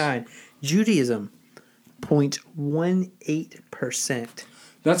 0.29. Judaism 0.18%.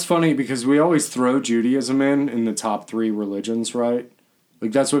 That's funny because we always throw Judaism in the top 3 religions, right?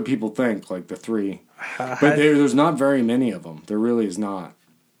 Like that's what people think, like the 3. But there's not very many of them. There really is not,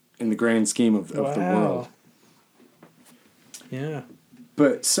 in the grand scheme of the world. Yeah.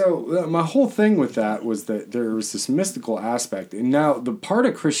 But so my whole thing with that was that there was this mystical aspect. And now the part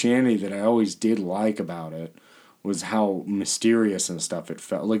of Christianity that I always did like about it was how mysterious and stuff it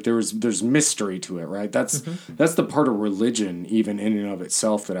felt. Like there's mystery to it, right? That's the part of religion, even in and of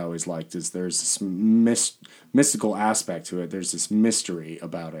itself, that I always liked, is there's this mystical aspect to it. There's this mystery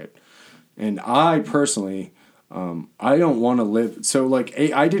about it. And I personally, I don't want to live... So like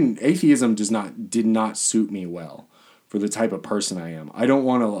atheism did not suit me well for the type of person I am. I don't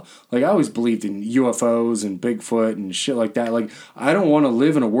want to... Like, I always believed in UFOs and Bigfoot and shit like that. Like, I don't want to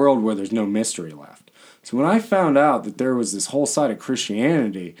live in a world where there's no mystery left. So when I found out that there was this whole side of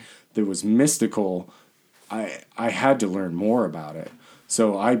Christianity that was mystical, I had to learn more about it.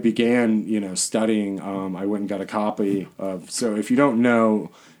 So I began, studying. I went and got a copy of... So if you don't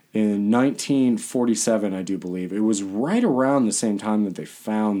know, in 1947, I do believe, it was right around the same time that they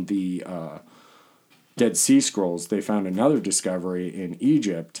found the... Dead Sea Scrolls. They found another discovery in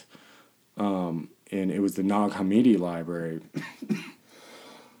Egypt, and it was the Nag Hammadi Library.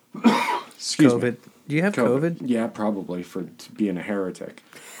 Excuse COVID. me. Do you have COVID? Yeah, probably, for being a heretic.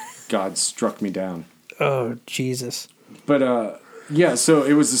 God struck me down. Oh, Jesus. But, yeah, so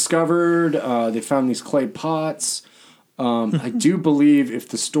it was discovered. They found these clay pots. I do believe, if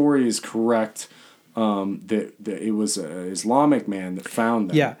the story is correct... that it was an Islamic man that found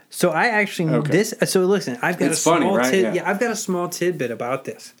them. Yeah. So I actually So listen, I've got it's funny, right? Yeah, I've got a small tidbit about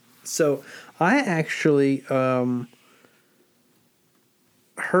this. So I actually heard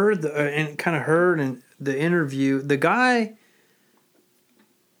in the interview, the guy.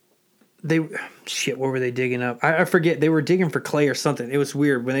 What were they digging up? I forget. They were digging for clay or something. It was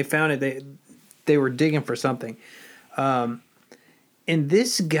weird when they found it. They were digging for something, and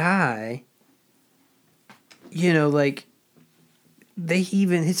this guy. His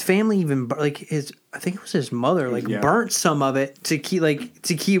family even I think it was his mother burnt some of it to keep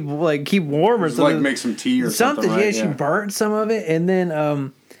warm or something. Like make some tea or something. Right? Yeah, she burnt some of it, and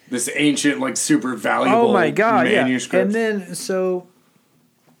then this ancient super valuable manuscript. Yeah. And then so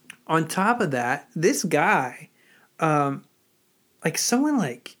on top of that, this guy,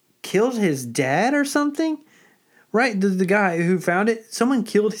 someone killed his dad or something, right? The guy who found it, someone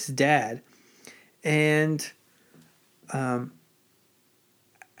killed his dad, and.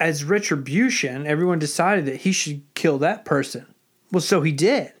 As retribution, everyone decided that he should kill that person. Well, so he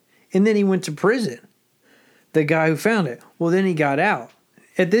did. And then he went to prison. The guy who found it. Well, then he got out.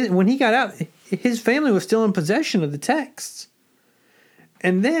 When he got out, his family was still in possession of the texts.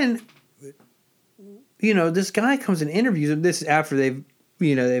 And then, this guy comes and interviews him. This is after they've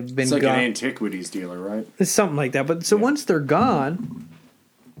been gone. It's like an antiquities dealer, right? It's something like that. But so once they're gone...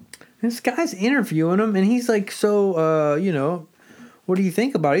 This guy's interviewing him, and he's like, so, what do you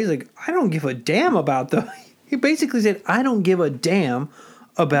think about it? He's like, I don't give a damn about those. He basically said, I don't give a damn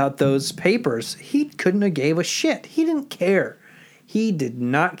about those papers. He couldn't have gave a shit. He didn't care. He did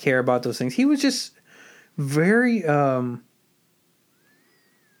not care about those things. He was just very,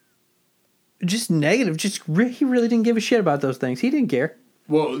 just negative. He really didn't give a shit about those things. He didn't care.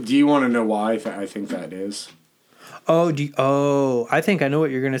 Well, do you want to know why I think that is? I think I know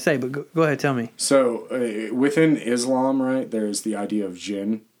what you're going to say, but go ahead, tell me. So, within Islam, right, there's the idea of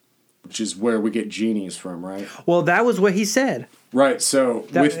jinn, which is where we get genies from, right? Well, that was what he said. Right, so...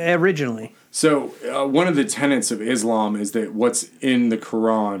 originally. So, one of the tenets of Islam is that what's in the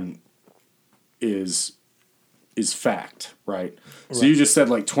Quran is fact, right? So you just said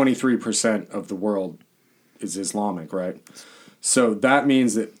 23% of the world is Islamic, right? So that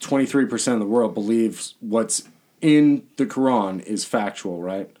means that 23% of the world believes what's in the Quran is factual,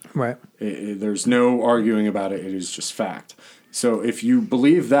 right? Right. There's no arguing about it. It is just fact. So if you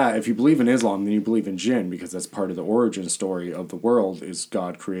believe that, if you believe in Islam, then you believe in jinn, because that's part of the origin story of the world. Is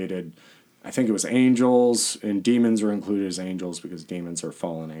God created, I think it was angels, and demons are included as angels because demons are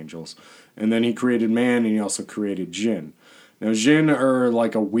fallen angels. And then he created man, and he also created jinn. Now, jinn are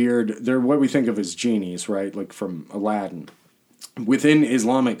like they're what we think of as genies, right? Like from Aladdin. Within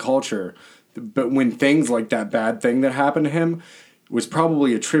Islamic culture, but when things like that bad thing that happened to him was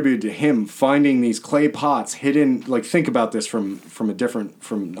probably attributed to him finding these clay pots hidden. Like, think about this from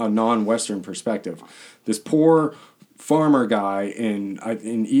a non-Western perspective. This poor farmer guy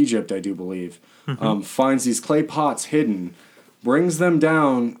in Egypt, I do believe, finds these clay pots hidden, brings them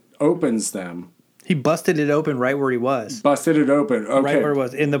down, opens them. He busted it open right where he was. Busted it open. Okay. Right where it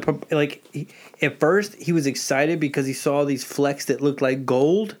was. At first, he was excited because he saw these flecks that looked like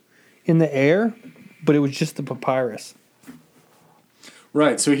gold in the air, but it was just the papyrus.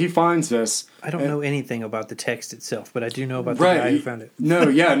 Right, so he finds this. I don't know anything about the text itself, but I do know about the guy who found it.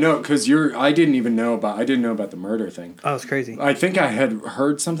 Because I didn't know about the murder thing. Oh, it's crazy. I think I had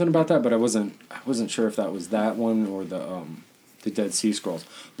heard something about that, but I wasn't sure if that was that one or the Dead Sea Scrolls.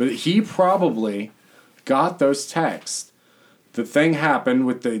 But he probably got those texts. The thing happened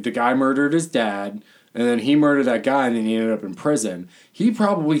with the guy murdered his dad, and then he murdered that guy, and then he ended up in prison. He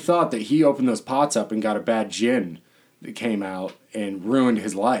probably thought that he opened those pots up and got a bad jinn that came out and ruined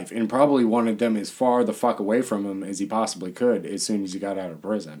his life, and probably wanted them as far the fuck away from him as he possibly could as soon as he got out of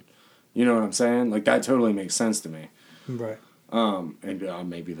prison. You know what I'm saying? Like, that totally makes sense to me. Right. And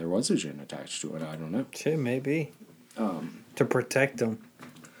maybe there was a jinn attached to it. I don't know. Shit, maybe. To protect them.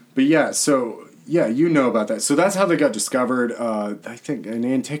 But yeah, so yeah, you know about that. So that's how they got discovered. I think an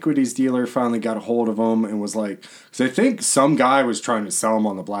antiquities dealer finally got a hold of them and was like, because I think some guy was trying to sell them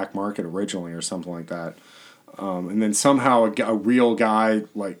on the black market originally or something like that. And then somehow a real guy,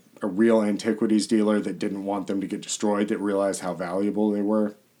 like a real antiquities dealer that didn't want them to get destroyed, that realized how valuable they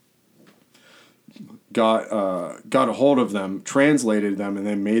were, got a hold of them, translated them, and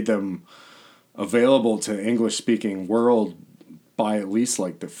then made them available to English-speaking world by at least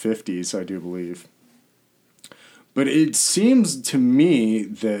like the 50s, I do believe. But it seems to me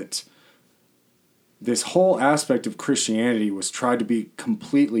that this whole aspect of Christianity was tried to be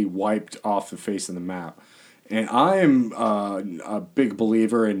completely wiped off the face of the map. And I am a big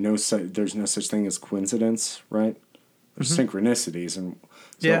believer in there's no such thing as coincidence, right? There's synchronicities. And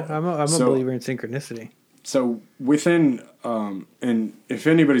so, yeah, I'm a believer in synchronicity. So within, and if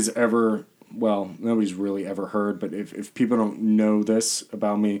anybody's ever, well, nobody's really ever heard, but if people don't know this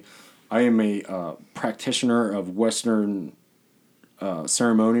about me, I am a practitioner of Western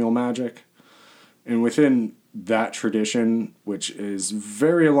ceremonial magic. And within that tradition, which is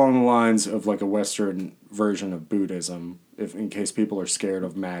very along the lines of like a Western version of Buddhism, if in case people are scared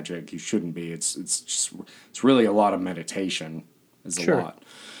of magic, you shouldn't be. It's really a lot of meditation. Is a lot.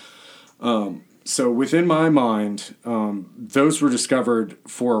 So within my mind, those were discovered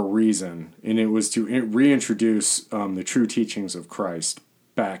for a reason, and it was to reintroduce the true teachings of Christ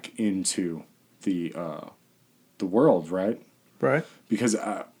back into the world, right? Right. Because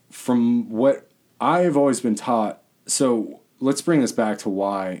from what I've always been taught, so let's bring this back to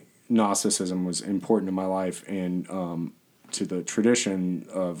why Gnosticism was important in my life and to the tradition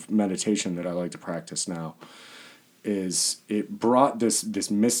of meditation that I like to practice now, is it brought this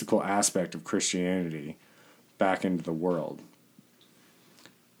mystical aspect of Christianity back into the world.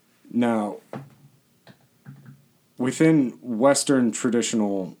 Now, within Western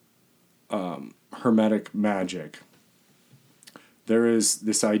traditional Hermetic magic, there is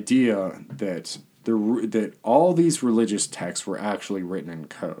this idea that that all these religious texts were actually written in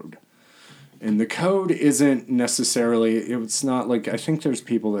code. And the code isn't necessarily, it's not like, I think there's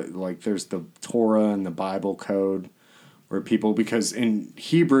people that, like, there's the Torah and the Bible code, where people, because in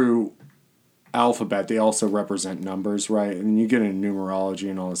Hebrew alphabet, they also represent numbers, right? And you get into numerology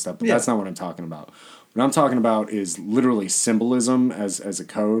and all this stuff, but that's not what I'm talking about. What I'm talking about is literally symbolism as a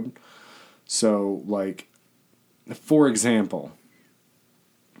code. So, like, for example,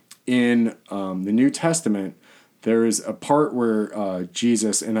 in the New Testament, there is a part where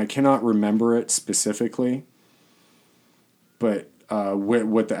Jesus, and I cannot remember it specifically, but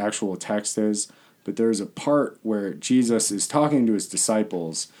what the actual text is, but there's a part where Jesus is talking to his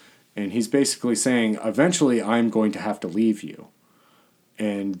disciples, and he's basically saying, eventually I'm going to have to leave you.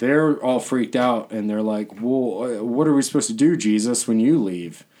 And they're all freaked out, and they're like, well, what are we supposed to do, Jesus, when you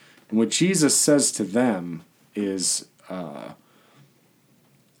leave? And what Jesus says to them is,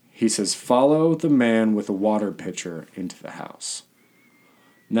 he says, follow the man with a water pitcher into the house.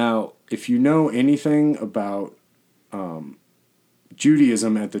 Now, if you know anything about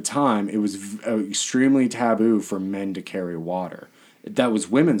Judaism at the time, it was extremely taboo for men to carry water. That was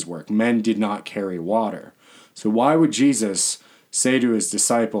women's work. Men did not carry water. So why would Jesus say to his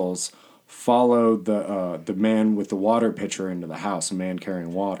disciples, follow the man with the water pitcher into the house, a man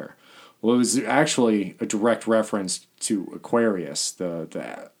carrying water? Well, it was actually a direct reference to Aquarius,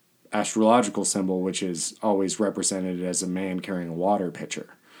 the astrological symbol, which is always represented as a man carrying a water pitcher.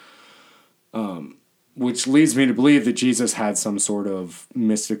 Which leads me to believe that Jesus had some sort of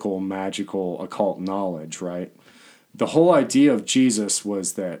mystical, magical, occult knowledge, right? The whole idea of Jesus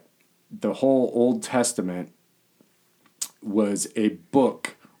was that the whole Old Testament was a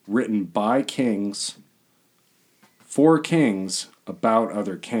book written by kings, for kings, about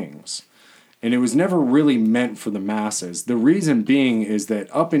other kings. And it was never really meant for the masses. The reason being is that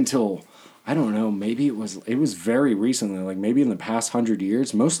up until, I don't know, maybe it was very recently, like maybe in the past 100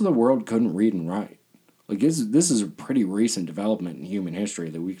 years, most of the world couldn't read and write. Like this is a pretty recent development in human history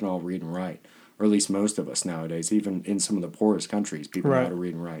that we can all read and write, or at least most of us nowadays. Even in some of the poorest countries, people know how to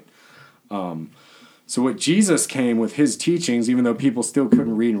read and write. So what Jesus came with his teachings, even though people still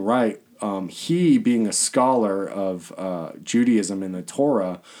couldn't read and write, he, being a scholar of Judaism and the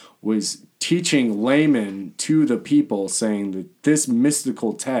Torah, was teaching laymen to the people, saying that this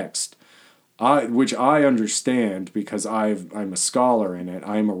mystical text, which I understand because I'm a scholar in it,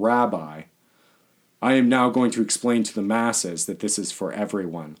 I'm a rabbi, I am now going to explain to the masses that this is for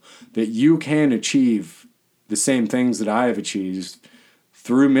everyone, that you can achieve the same things that I have achieved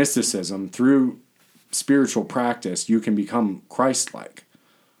through mysticism, through spiritual practice. You can become Christ-like.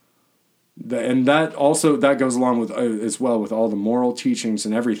 And that goes along with as well with all the moral teachings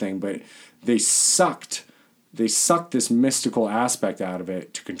and everything, but they sucked this mystical aspect out of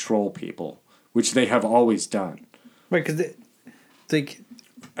it to control people, which they have always done. Right, because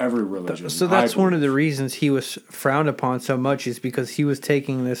every religion. So that's one of the reasons he was frowned upon so much, is because he was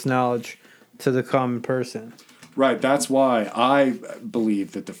taking this knowledge to the common person. Right, that's why I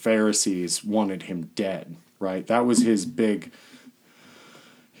believe that the Pharisees wanted him dead, right? That was his big...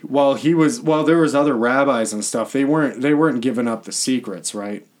 While there was other rabbis and stuff, they weren't giving up the secrets,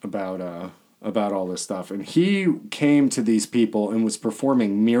 right, about all this stuff. And he came to these people and was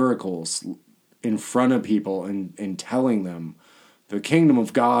performing miracles in front of people and telling them, the kingdom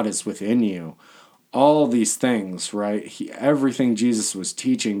of God is within you. All these things, right? Everything Jesus was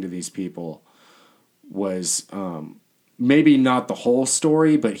teaching to these people was maybe not the whole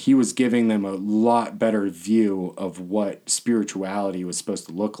story, but he was giving them a lot better view of what spirituality was supposed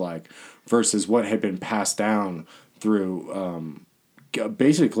to look like versus what had been passed down through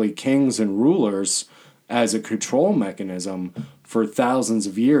basically kings and rulers as a control mechanism for thousands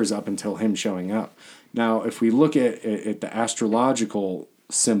of years up until him showing up. Now, if we look at the astrological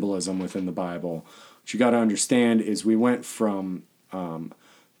symbolism within the Bible, what you got to understand is we went from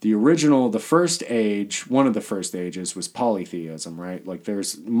the first age, one of the first ages was polytheism, right? Like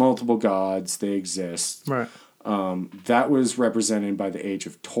there's multiple gods, they exist. Right. That was represented by the age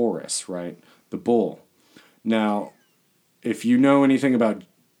of Taurus, right? The bull. Now, if you know anything about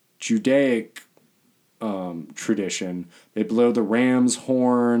Judaic tradition, they blow the ram's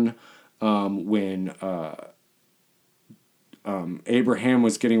horn when Abraham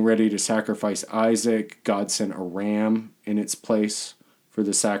was getting ready to sacrifice Isaac. God sent a ram in its place for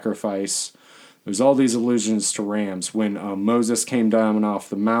the sacrifice. There's all these allusions to rams. When Moses came down off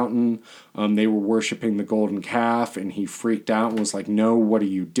the mountain, they were worshiping the golden calf, and he freaked out and was like, "No, what are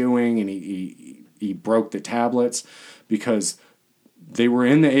you doing?" And he broke the tablets because they were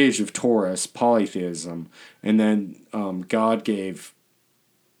in the age of Taurus, polytheism, and then God gave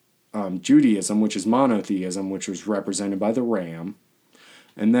Judaism, which is monotheism, which was represented by the ram,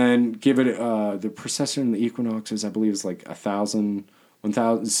 and then give it the procession and the equinoxes, I believe, is like 1,000.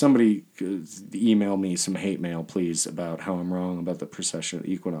 Somebody email me some hate mail, please, about how I'm wrong about the procession of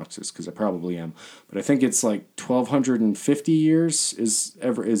the equinoxes, because I probably am. But I think it's like 1,250 years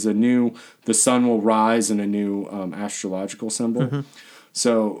the sun will rise in a new astrological symbol. Mm-hmm.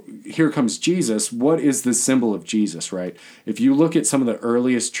 So here comes Jesus. What is the symbol of Jesus, right? If you look at some of the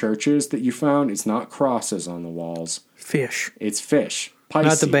earliest churches that you found, it's not crosses on the walls. Fish. It's fish.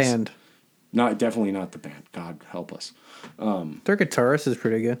 Pisces. Not the band. Definitely not the band. God help us. Their guitarist is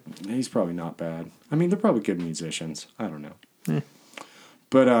pretty good. He's probably not bad. I mean, they're probably good musicians. I don't know.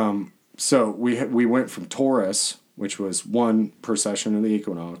 But so we went from Taurus, which was one procession of the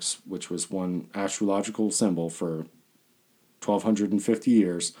equinox, which was one astrological symbol for 1,250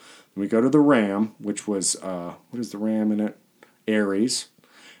 years. Then we go to the ram, which was what is the ram in it? Aries.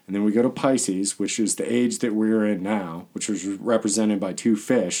 And then we go to Pisces, which is the age that we're in now, which was represented by two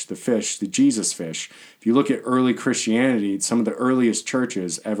fish, the Jesus fish. If you look at early Christianity, some of the earliest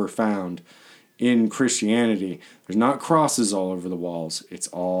churches ever found in Christianity, there's not crosses all over the walls. It's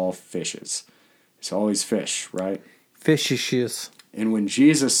all fishes. It's always fish, right? Fishes. And when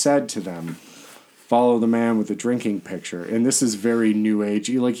Jesus said to them, follow the man with the drinking pitcher, and this is very new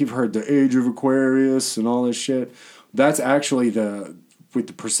agey, like you've heard the age of Aquarius and all this shit. That's actually with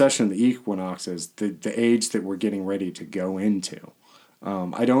the precession of the equinoxes, the age that we're getting ready to go into.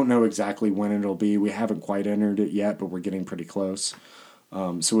 I don't know exactly when it'll be. We haven't quite entered it yet, but we're getting pretty close.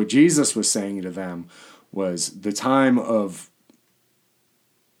 So what Jesus was saying to them was the time of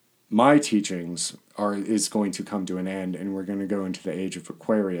my teachings is going to come to an end, and we're going to go into the age of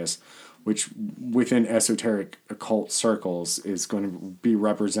Aquarius, which within esoteric occult circles is going to be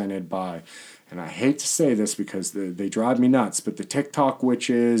represented by, and I hate to say this because they drive me nuts, but the TikTok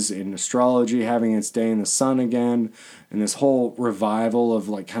witches in astrology having its day in the sun again, and this whole revival of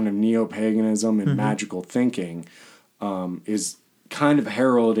like kind of neo-paganism and magical thinking is kind of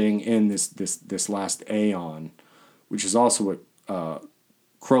heralding in this last aeon, which is also what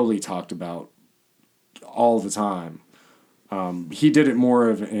Crowley talked about all the time. He did it more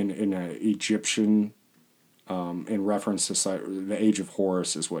of in an Egyptian, in reference to the Age of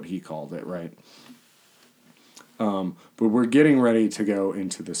Horus is what he called it, right? But we're getting ready to go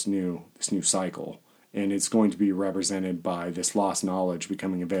into this new cycle, and it's going to be represented by this lost knowledge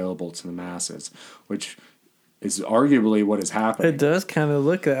becoming available to the masses, which is arguably what is happening. It does kind of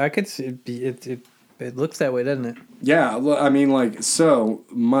look. I could see it looks that way, doesn't it? Yeah, I mean, like, so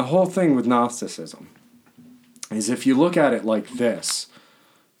my whole thing with Gnosticism is if you look at it like this,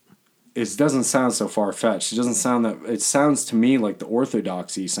 it doesn't sound so far-fetched. It sounds to me like the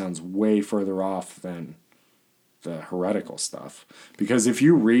orthodoxy sounds way further off than the heretical stuff. Because if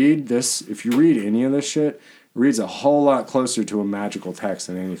you read any of this shit, it reads a whole lot closer to a magical text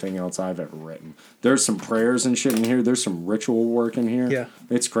than anything else I've ever written. There's some prayers and shit in here. There's some ritual work in here. Yeah.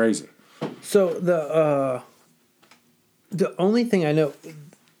 It's crazy. So the only thing I know,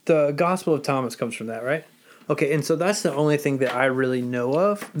 the Gospel of Thomas comes from that, right? Okay, and so that's the only thing that I really know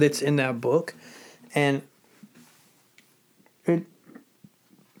of that's in that book. And I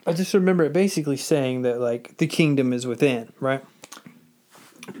just remember it basically saying that, like, the kingdom is within, right?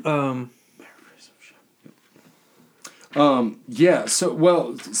 Yeah,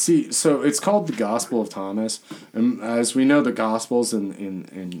 so it's called the Gospel of Thomas. And as we know, the Gospels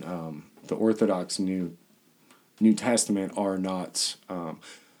in the Orthodox New Testament are not...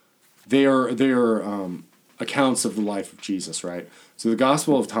 They are accounts of the life of Jesus, right? So the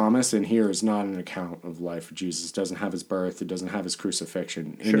Gospel of Thomas in here is not an account of the life of Jesus. It doesn't have his birth. It doesn't have his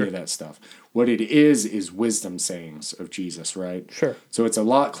crucifixion, any of that stuff. What it is wisdom sayings of Jesus, right? Sure. So it's a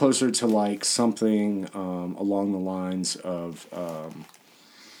lot closer to like something along the lines of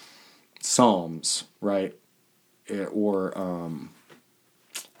Psalms, right? Or,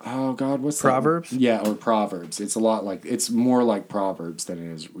 oh God, what's Proverbs? That? Yeah, or Proverbs. It's more like Proverbs than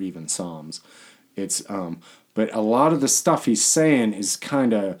it is even Psalms. It's but a lot of the stuff he's saying is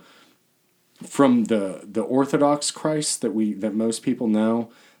kind of from the orthodox Christ that most people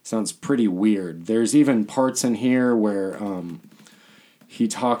know. Sounds pretty weird. There's even parts in here where he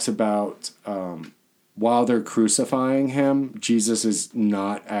talks about while they're crucifying him, Jesus is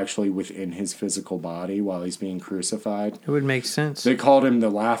not actually within his physical body while he's being crucified. It would make sense. They called him the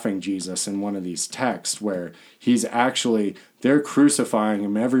laughing Jesus in one of these texts where they're crucifying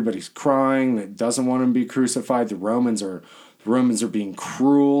him. Everybody's crying that doesn't want him to be crucified. The Romans are being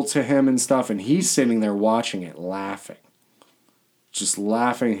cruel to him and stuff, and he's sitting there watching it laughing. Just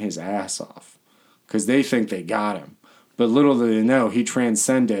laughing his ass off because they think they got him. But little do they know, he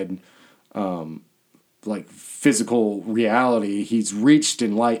transcended like physical reality. He's reached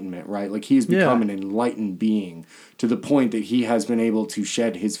enlightenment, right? Like he's become an enlightened being to the point that he has been able to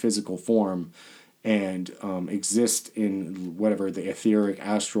shed his physical form and exist in whatever the etheric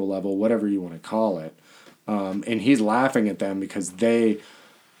astral level, whatever you want to call it. And he's laughing at them because they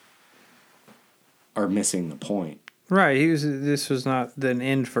are missing the point. Right. This was not an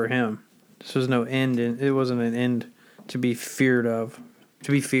end for him. This was no end. It wasn't an end to be feared of.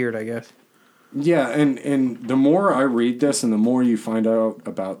 To be feared, I guess. Yeah, and the more I read this and the more you find out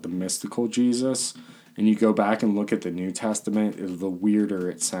about the mystical Jesus and you go back and look at the New Testament, the weirder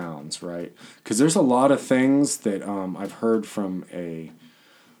it sounds, right? Because there's a lot of things that I've heard from a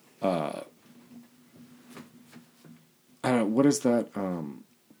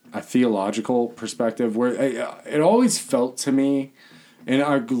theological perspective where it always felt to me, and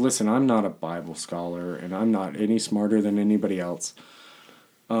I'm not a Bible scholar and I'm not any smarter than anybody else,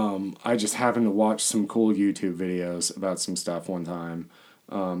 I just happened to watch some cool YouTube videos about some stuff one time,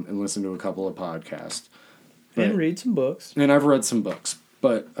 and listen to a couple of podcasts. And read some books. And I've read some books.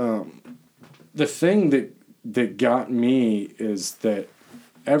 But the thing that got me is that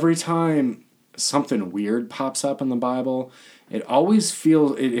every time something weird pops up in the Bible, it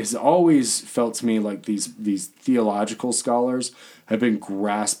has always felt to me like these theological scholars have been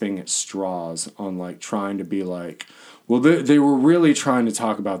grasping at straws on like trying to be like, well, they were really trying to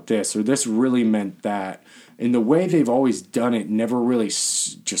talk about this, or this really meant that. And the way they've always done it never really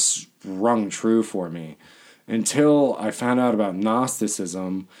just rung true for me until I found out about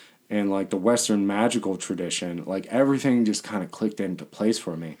Gnosticism and like the Western magical tradition. Like everything just kind of clicked into place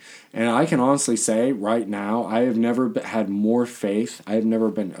for me. And I can honestly say right now, I have never had more faith. I have never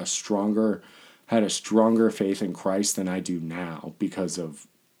been had a stronger faith in Christ than I do now because of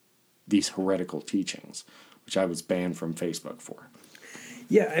these heretical teachings, which I was banned from Facebook for.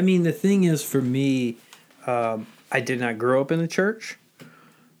 Yeah, I mean, the thing is for me, I did not grow up in the church.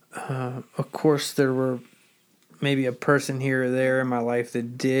 Of course, there were maybe a person here or there in my life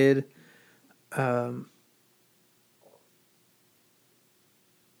that did. But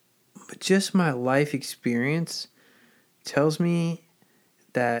just my life experience tells me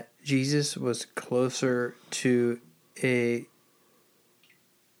that Jesus was closer to a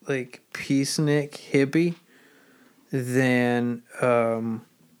like peacenik hippie than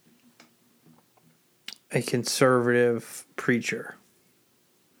a conservative preacher.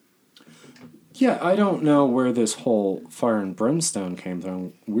 Yeah, I don't know where this whole fire and brimstone came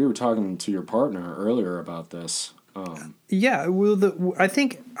from. We were talking to your partner earlier about this. Yeah, well, I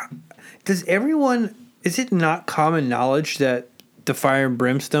think, is it not common knowledge that the fire and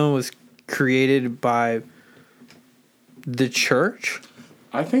brimstone was created by the church?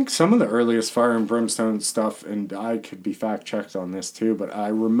 I think some of the earliest fire and brimstone stuff, and I could be fact-checked on this too, but I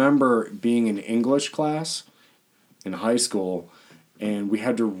remember being in English class in high school, and we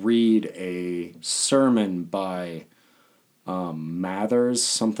had to read a sermon by Mathers.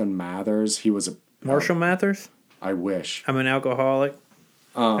 He was a... Marshall Mathers? I wish. I'm an alcoholic.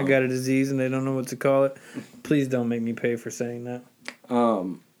 I got a disease and they don't know what to call it. Please don't make me pay for saying that. I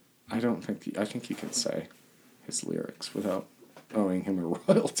think you can say his lyrics without owing him a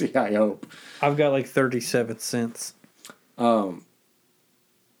royalty, I hope. I've got like 37 cents.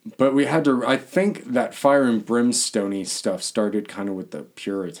 But we had to... I think that fire and brimstone-y stuff started kind of with the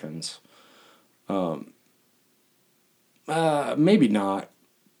Puritans. Maybe not.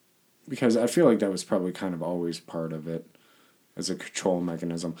 Because I feel like that was probably kind of always part of it as a control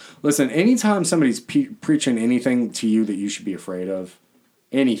mechanism. Listen, anytime somebody's preaching anything to you that you should be afraid of,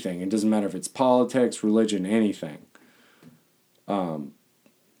 anything, it doesn't matter if it's politics, religion, anything,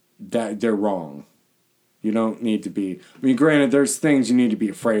 that they're wrong. You don't need to be... I mean, granted, there's things you need to be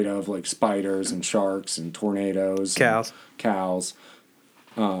afraid of, like spiders and sharks and tornadoes. Cows.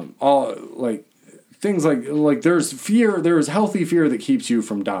 All, like, things like there's fear, there's healthy fear that keeps you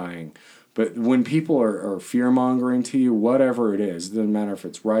from dying. But when people are fear-mongering to you, whatever it is, it doesn't matter if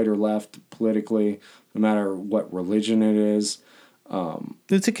it's right or left politically, no matter what religion it is.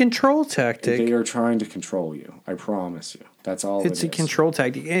 It's a control tactic. They are trying to control you. I promise you. That's all it is. It's a control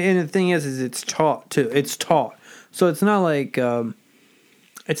tactic. And the thing is it's taught, too. It's taught. So it's not like the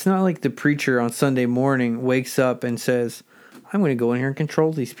preacher on Sunday morning wakes up and says, I'm going to go in here and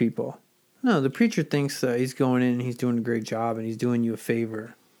control these people. No, the preacher thinks that he's going in and he's doing a great job and he's doing you a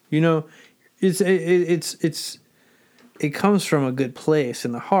favor. You know, it comes from a good place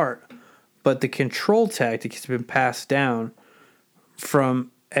in the heart, but the control tactic has been passed down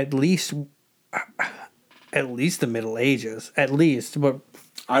from at least the Middle Ages, but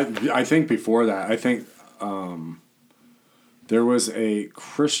I think before that, I think there was a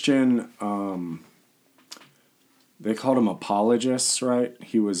Christian. They called him apologists, right?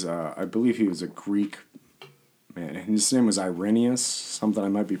 He was, I believe, he was a Greek man. His name was Irenaeus. Something I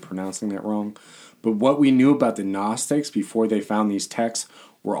might be pronouncing that wrong, but what we knew about the Gnostics before they found these texts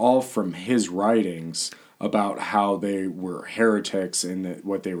were all from his writings about how they were heretics and that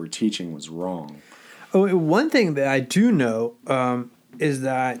what they were teaching was wrong. Oh, one thing that I do know is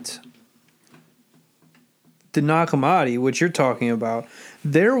that the Nag Hammadi, which you're talking about,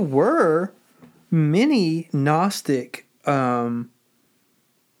 there were many Gnostic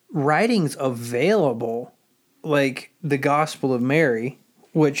writings available, like the Gospel of Mary,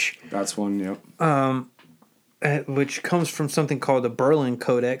 which... That's one, yep. Which comes from something called the Berlin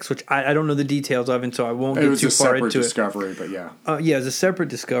Codex, which I don't know the details of, and so I won't get too far into it. It was a separate discovery, but yeah. Yeah, it was a separate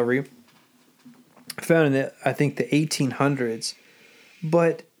discovery. Found in, I think, the 1800s.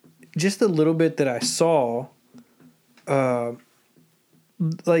 But just a little bit that I saw,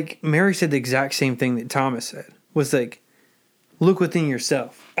 like Mary said the exact same thing that Thomas said, was like, look within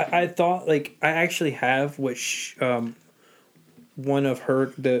yourself. I thought, like, I actually have what one of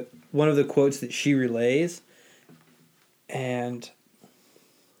the quotes that she relays, and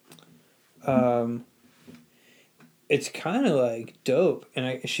it's kind of like dope.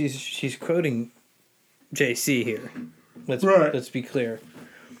 And she's quoting JC here. Let's be clear.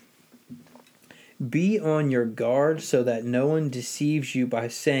 Be on your guard so that no one deceives you by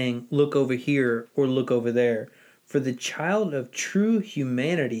saying, look over here or look over there. For the child of true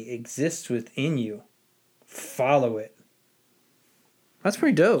humanity exists within you. Follow it. That's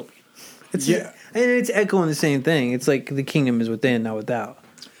pretty dope. And it's echoing the same thing. It's like the kingdom is within, not without.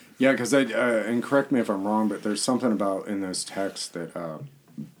 Yeah, because and correct me if I'm wrong, but there's something about in those texts that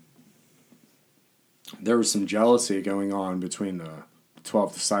there was some jealousy going on between the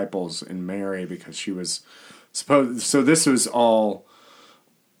 12 disciples and Mary, because she was supposed. So this was all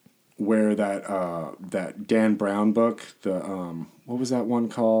where that Dan Brown book, the what was that one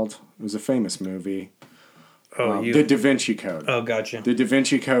called? It was a famous movie. The Da Vinci Code. Oh, gotcha. The Da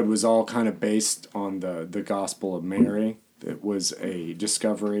Vinci Code was all kind of based on the Gospel of Mary. It was a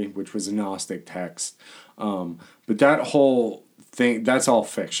discovery, which was a Gnostic text. But that whole thing, that's all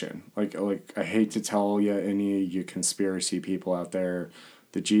fiction. Like I hate to tell you, any of you conspiracy people out there,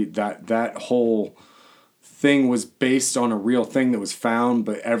 that whole thing was based on a real thing that was found,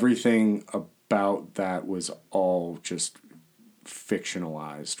 but everything about that was all just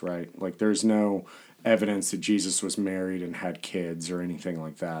fictionalized, right? Like there's no evidence that Jesus was married and had kids or anything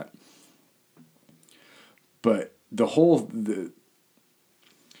like that. But the whole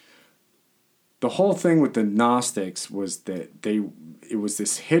thing with the Gnostics was that it was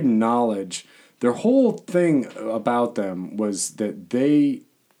this hidden knowledge. Their whole thing about them was that they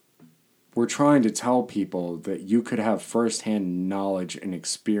were trying to tell people that you could have firsthand knowledge and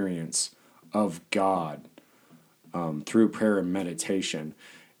experience of God through prayer and meditation.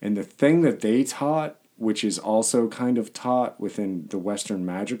 And the thing that they taught, which is also kind of taught within the Western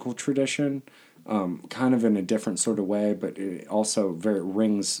magical tradition, kind of in a different sort of way, but it also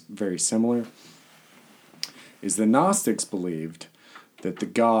rings very similar, is the Gnostics believed that the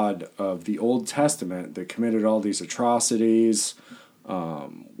God of the Old Testament that committed all these atrocities,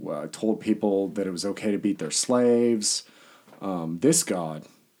 told people that it was okay to beat their slaves, this God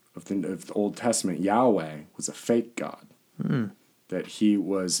of the Old Testament, Yahweh, was a fake God. That he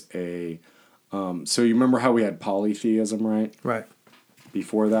was a... so you remember how we had polytheism, right? Right.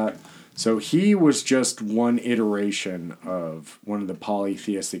 Before that? So he was just one iteration of one of the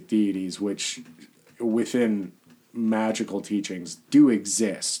polytheistic deities, which within magical teachings do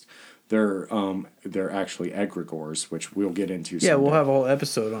exist. They're actually egregores, which we'll get into someday. Yeah, we'll have a whole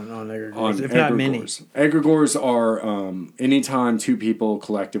episode on egregores, if not many. Egregores are anytime two people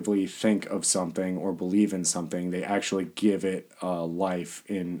collectively think of something or believe in something, they actually give it life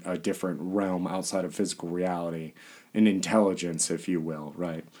in a different realm outside of physical reality, an intelligence, if you will,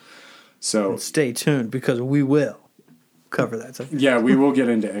 right? So stay tuned, because we will cover that stuff. Yeah, we will get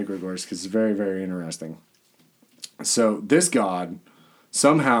into egregores because it's very, very interesting. So this God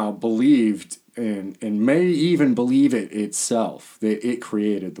somehow believed and may even believe it itself, that it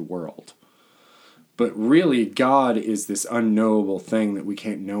created the world. But really, God is this unknowable thing that we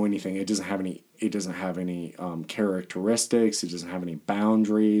can't know anything. It doesn't have any characteristics. It doesn't have any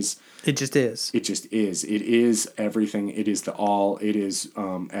boundaries. It just is. It just is. It is everything. It is the all. It is,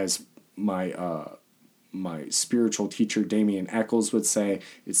 as my spiritual teacher Damien Eccles would say,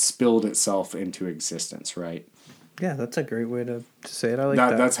 it spilled itself into existence, right? Yeah, that's a great way to say it. I like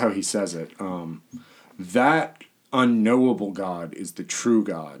that. That's how he says it. That unknowable God is the true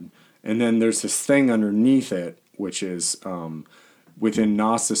God. And then there's this thing underneath it, which is within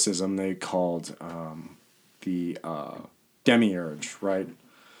Gnosticism they called the demiurge, right?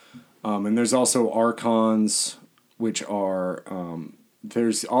 And there's also archons, which are...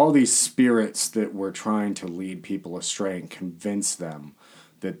 there's all these spirits that were trying to lead people astray and convince them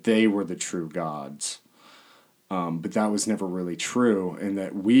that they were the true gods. But that was never really true, and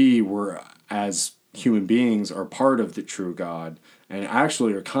that we were, as human beings, are part of the true God, and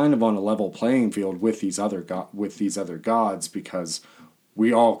actually are kind of on a level playing field with these other gods, because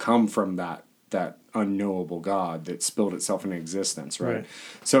we all come from that unknowable God that spilled itself into existence, right?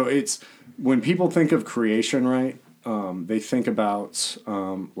 So it's when people think of creation, right? They think about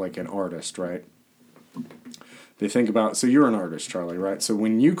like an artist, right? They think about, so you're an artist, Charlie, right? So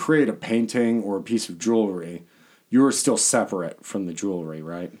when you create a painting or a piece of jewelry, you're still separate from the jewelry,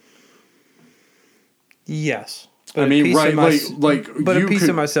 right? Yes. But I mean, right? but you a piece could,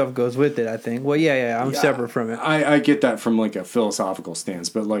 of myself goes with it. I think. Well, yeah. I'm separate from it. I get that from like a philosophical stance,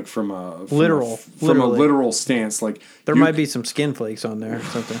 but like from a Literally. literal stance, like There might be some skin flakes on there or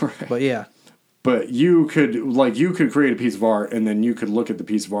something. Right. But yeah. But you could create a piece of art, and then you could look at the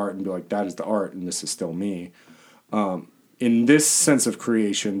piece of art and be like, that is the art, and this is still me. In this sense of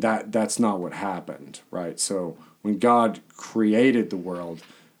creation, that's not what happened, right? So when God created the world,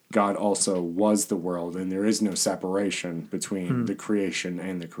 God also was the world, and there is no separation between the creation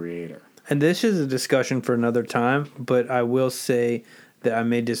and the creator. And this is a discussion for another time, but I will say that I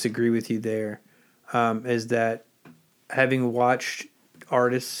may disagree with you there, is that having watched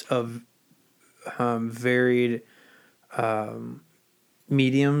artists of varied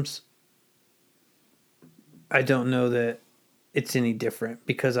mediums, I don't know that it's any different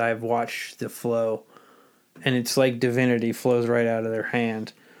because I've watched the flow, and it's like divinity flows right out of their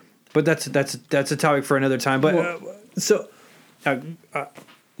hand. But that's a topic for another time. But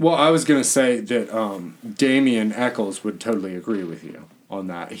Well, I was gonna say that Damien Eccles would totally agree with you on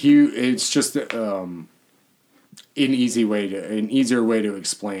that. It's just an easier way to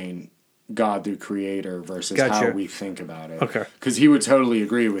explain God the Creator versus how we think about it. Okay, because he would totally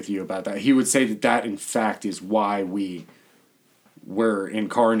agree with you about that. He would say that in fact is why we were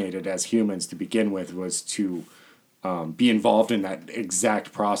incarnated as humans to begin with, was to be involved in that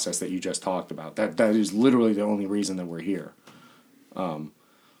exact process that you just talked about. That is literally the only reason that we're here.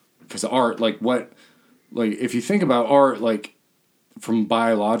 Because art, if you think about art, like from a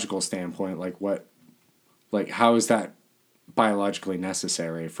biological standpoint, how is that biologically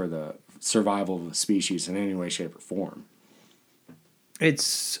necessary for the survival of the species in any way, shape, or form?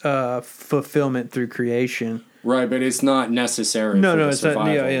 It's fulfillment through creation, right? But it's not necessary. No, for it's not.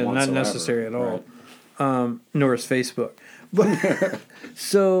 Not necessary at all. Right? Nor is Facebook. But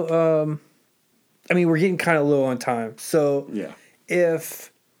so, I mean, we're getting kind of low on time. So, yeah,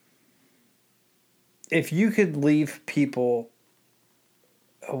 if you could leave people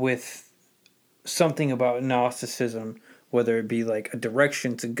with something about Gnosticism, whether it be like a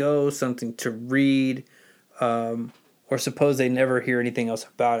direction to go, something to read, or suppose they never hear anything else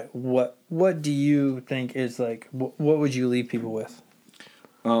about it, what do you think is like? What would you leave people with?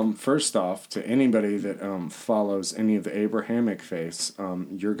 First off, to anybody that follows any of the Abrahamic faiths,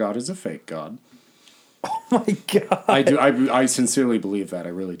 your God is a fake God. Oh my God! I do. I sincerely believe that. I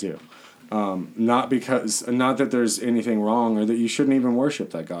really do. Not that there's anything wrong or that you shouldn't even worship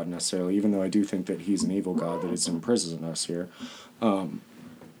that God necessarily, even though I do think that he's an evil God that is imprisoning us here.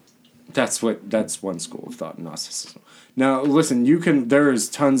 That's one school of thought in Gnosticism. Now, listen, there is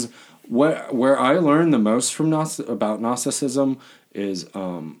tons. Where I learned the most from about Gnosticism is,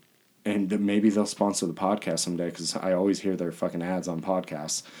 and maybe they'll sponsor the podcast someday because I always hear their fucking ads on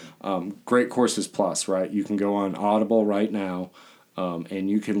podcasts. Great Courses Plus, right? You can go on Audible right now, and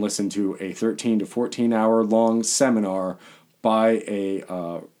you can listen to a 13 to 14 hour long seminar by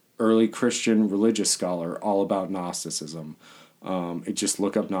a early Christian religious scholar all about Gnosticism. Just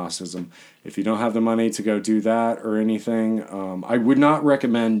look up Gnosticism. If you don't have the money to go do that or anything, I would not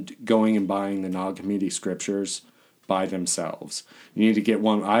recommend going and buying the Nag Hammadi scriptures by themselves. You need to get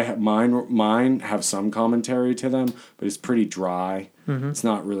one. Mine have some commentary to them, but it's pretty dry. Mm-hmm. It's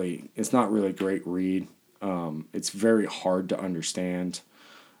not really a great read. It's very hard to understand.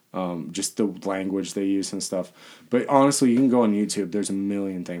 Just the language they use and stuff. But honestly, you can go on YouTube. There's a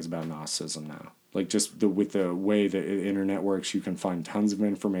million things about Gnosticism now. Like just with the way the internet works, you can find tons of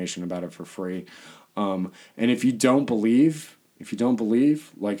information about it for free. And if you don't believe,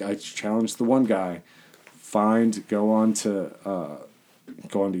 like I challenged the one guy, go on to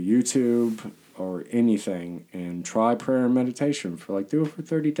YouTube or anything and try prayer and meditation do it for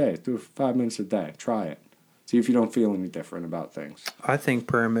 30 days. Do it for 5 minutes a day. Try it. See if you don't feel any different about things. I think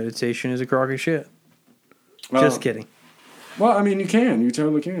prayer and meditation is a crock of shit. Just kidding. Well, I mean, you can. You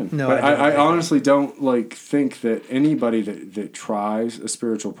totally can. No, but I honestly don't think that anybody that tries a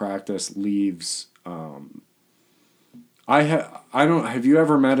spiritual practice leaves. Have you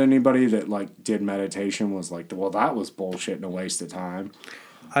ever met anybody that did meditation was well, that was bullshit and a waste of time?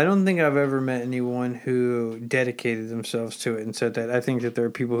 I don't think I've ever met anyone who dedicated themselves to it and said that. I think that there are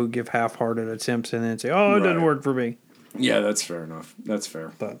people who give half-hearted attempts and then say, "Oh, it doesn't work for me." Yeah, that's fair enough. That's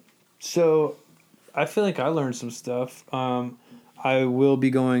fair. But so I feel like I learned some stuff. I will be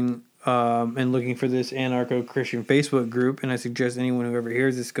going and looking for this anarcho-Christian Facebook group, and I suggest anyone who ever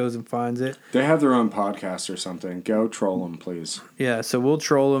hears this goes and finds it. They have their own podcast or something. Go troll them, please. Yeah, so we'll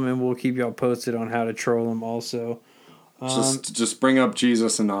troll them, and we'll keep y'all posted on how to troll them also. Just bring up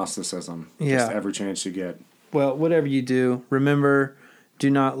Jesus and Gnosticism. Yeah. Just every chance you get. Well, whatever you do, remember, do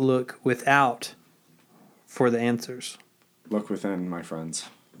not look without for the answers. Look within, my friends.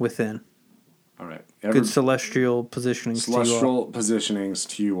 Within. All right. Good celestial positionings to you all. Celestial positionings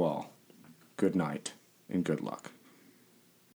to you all. Good night and good luck.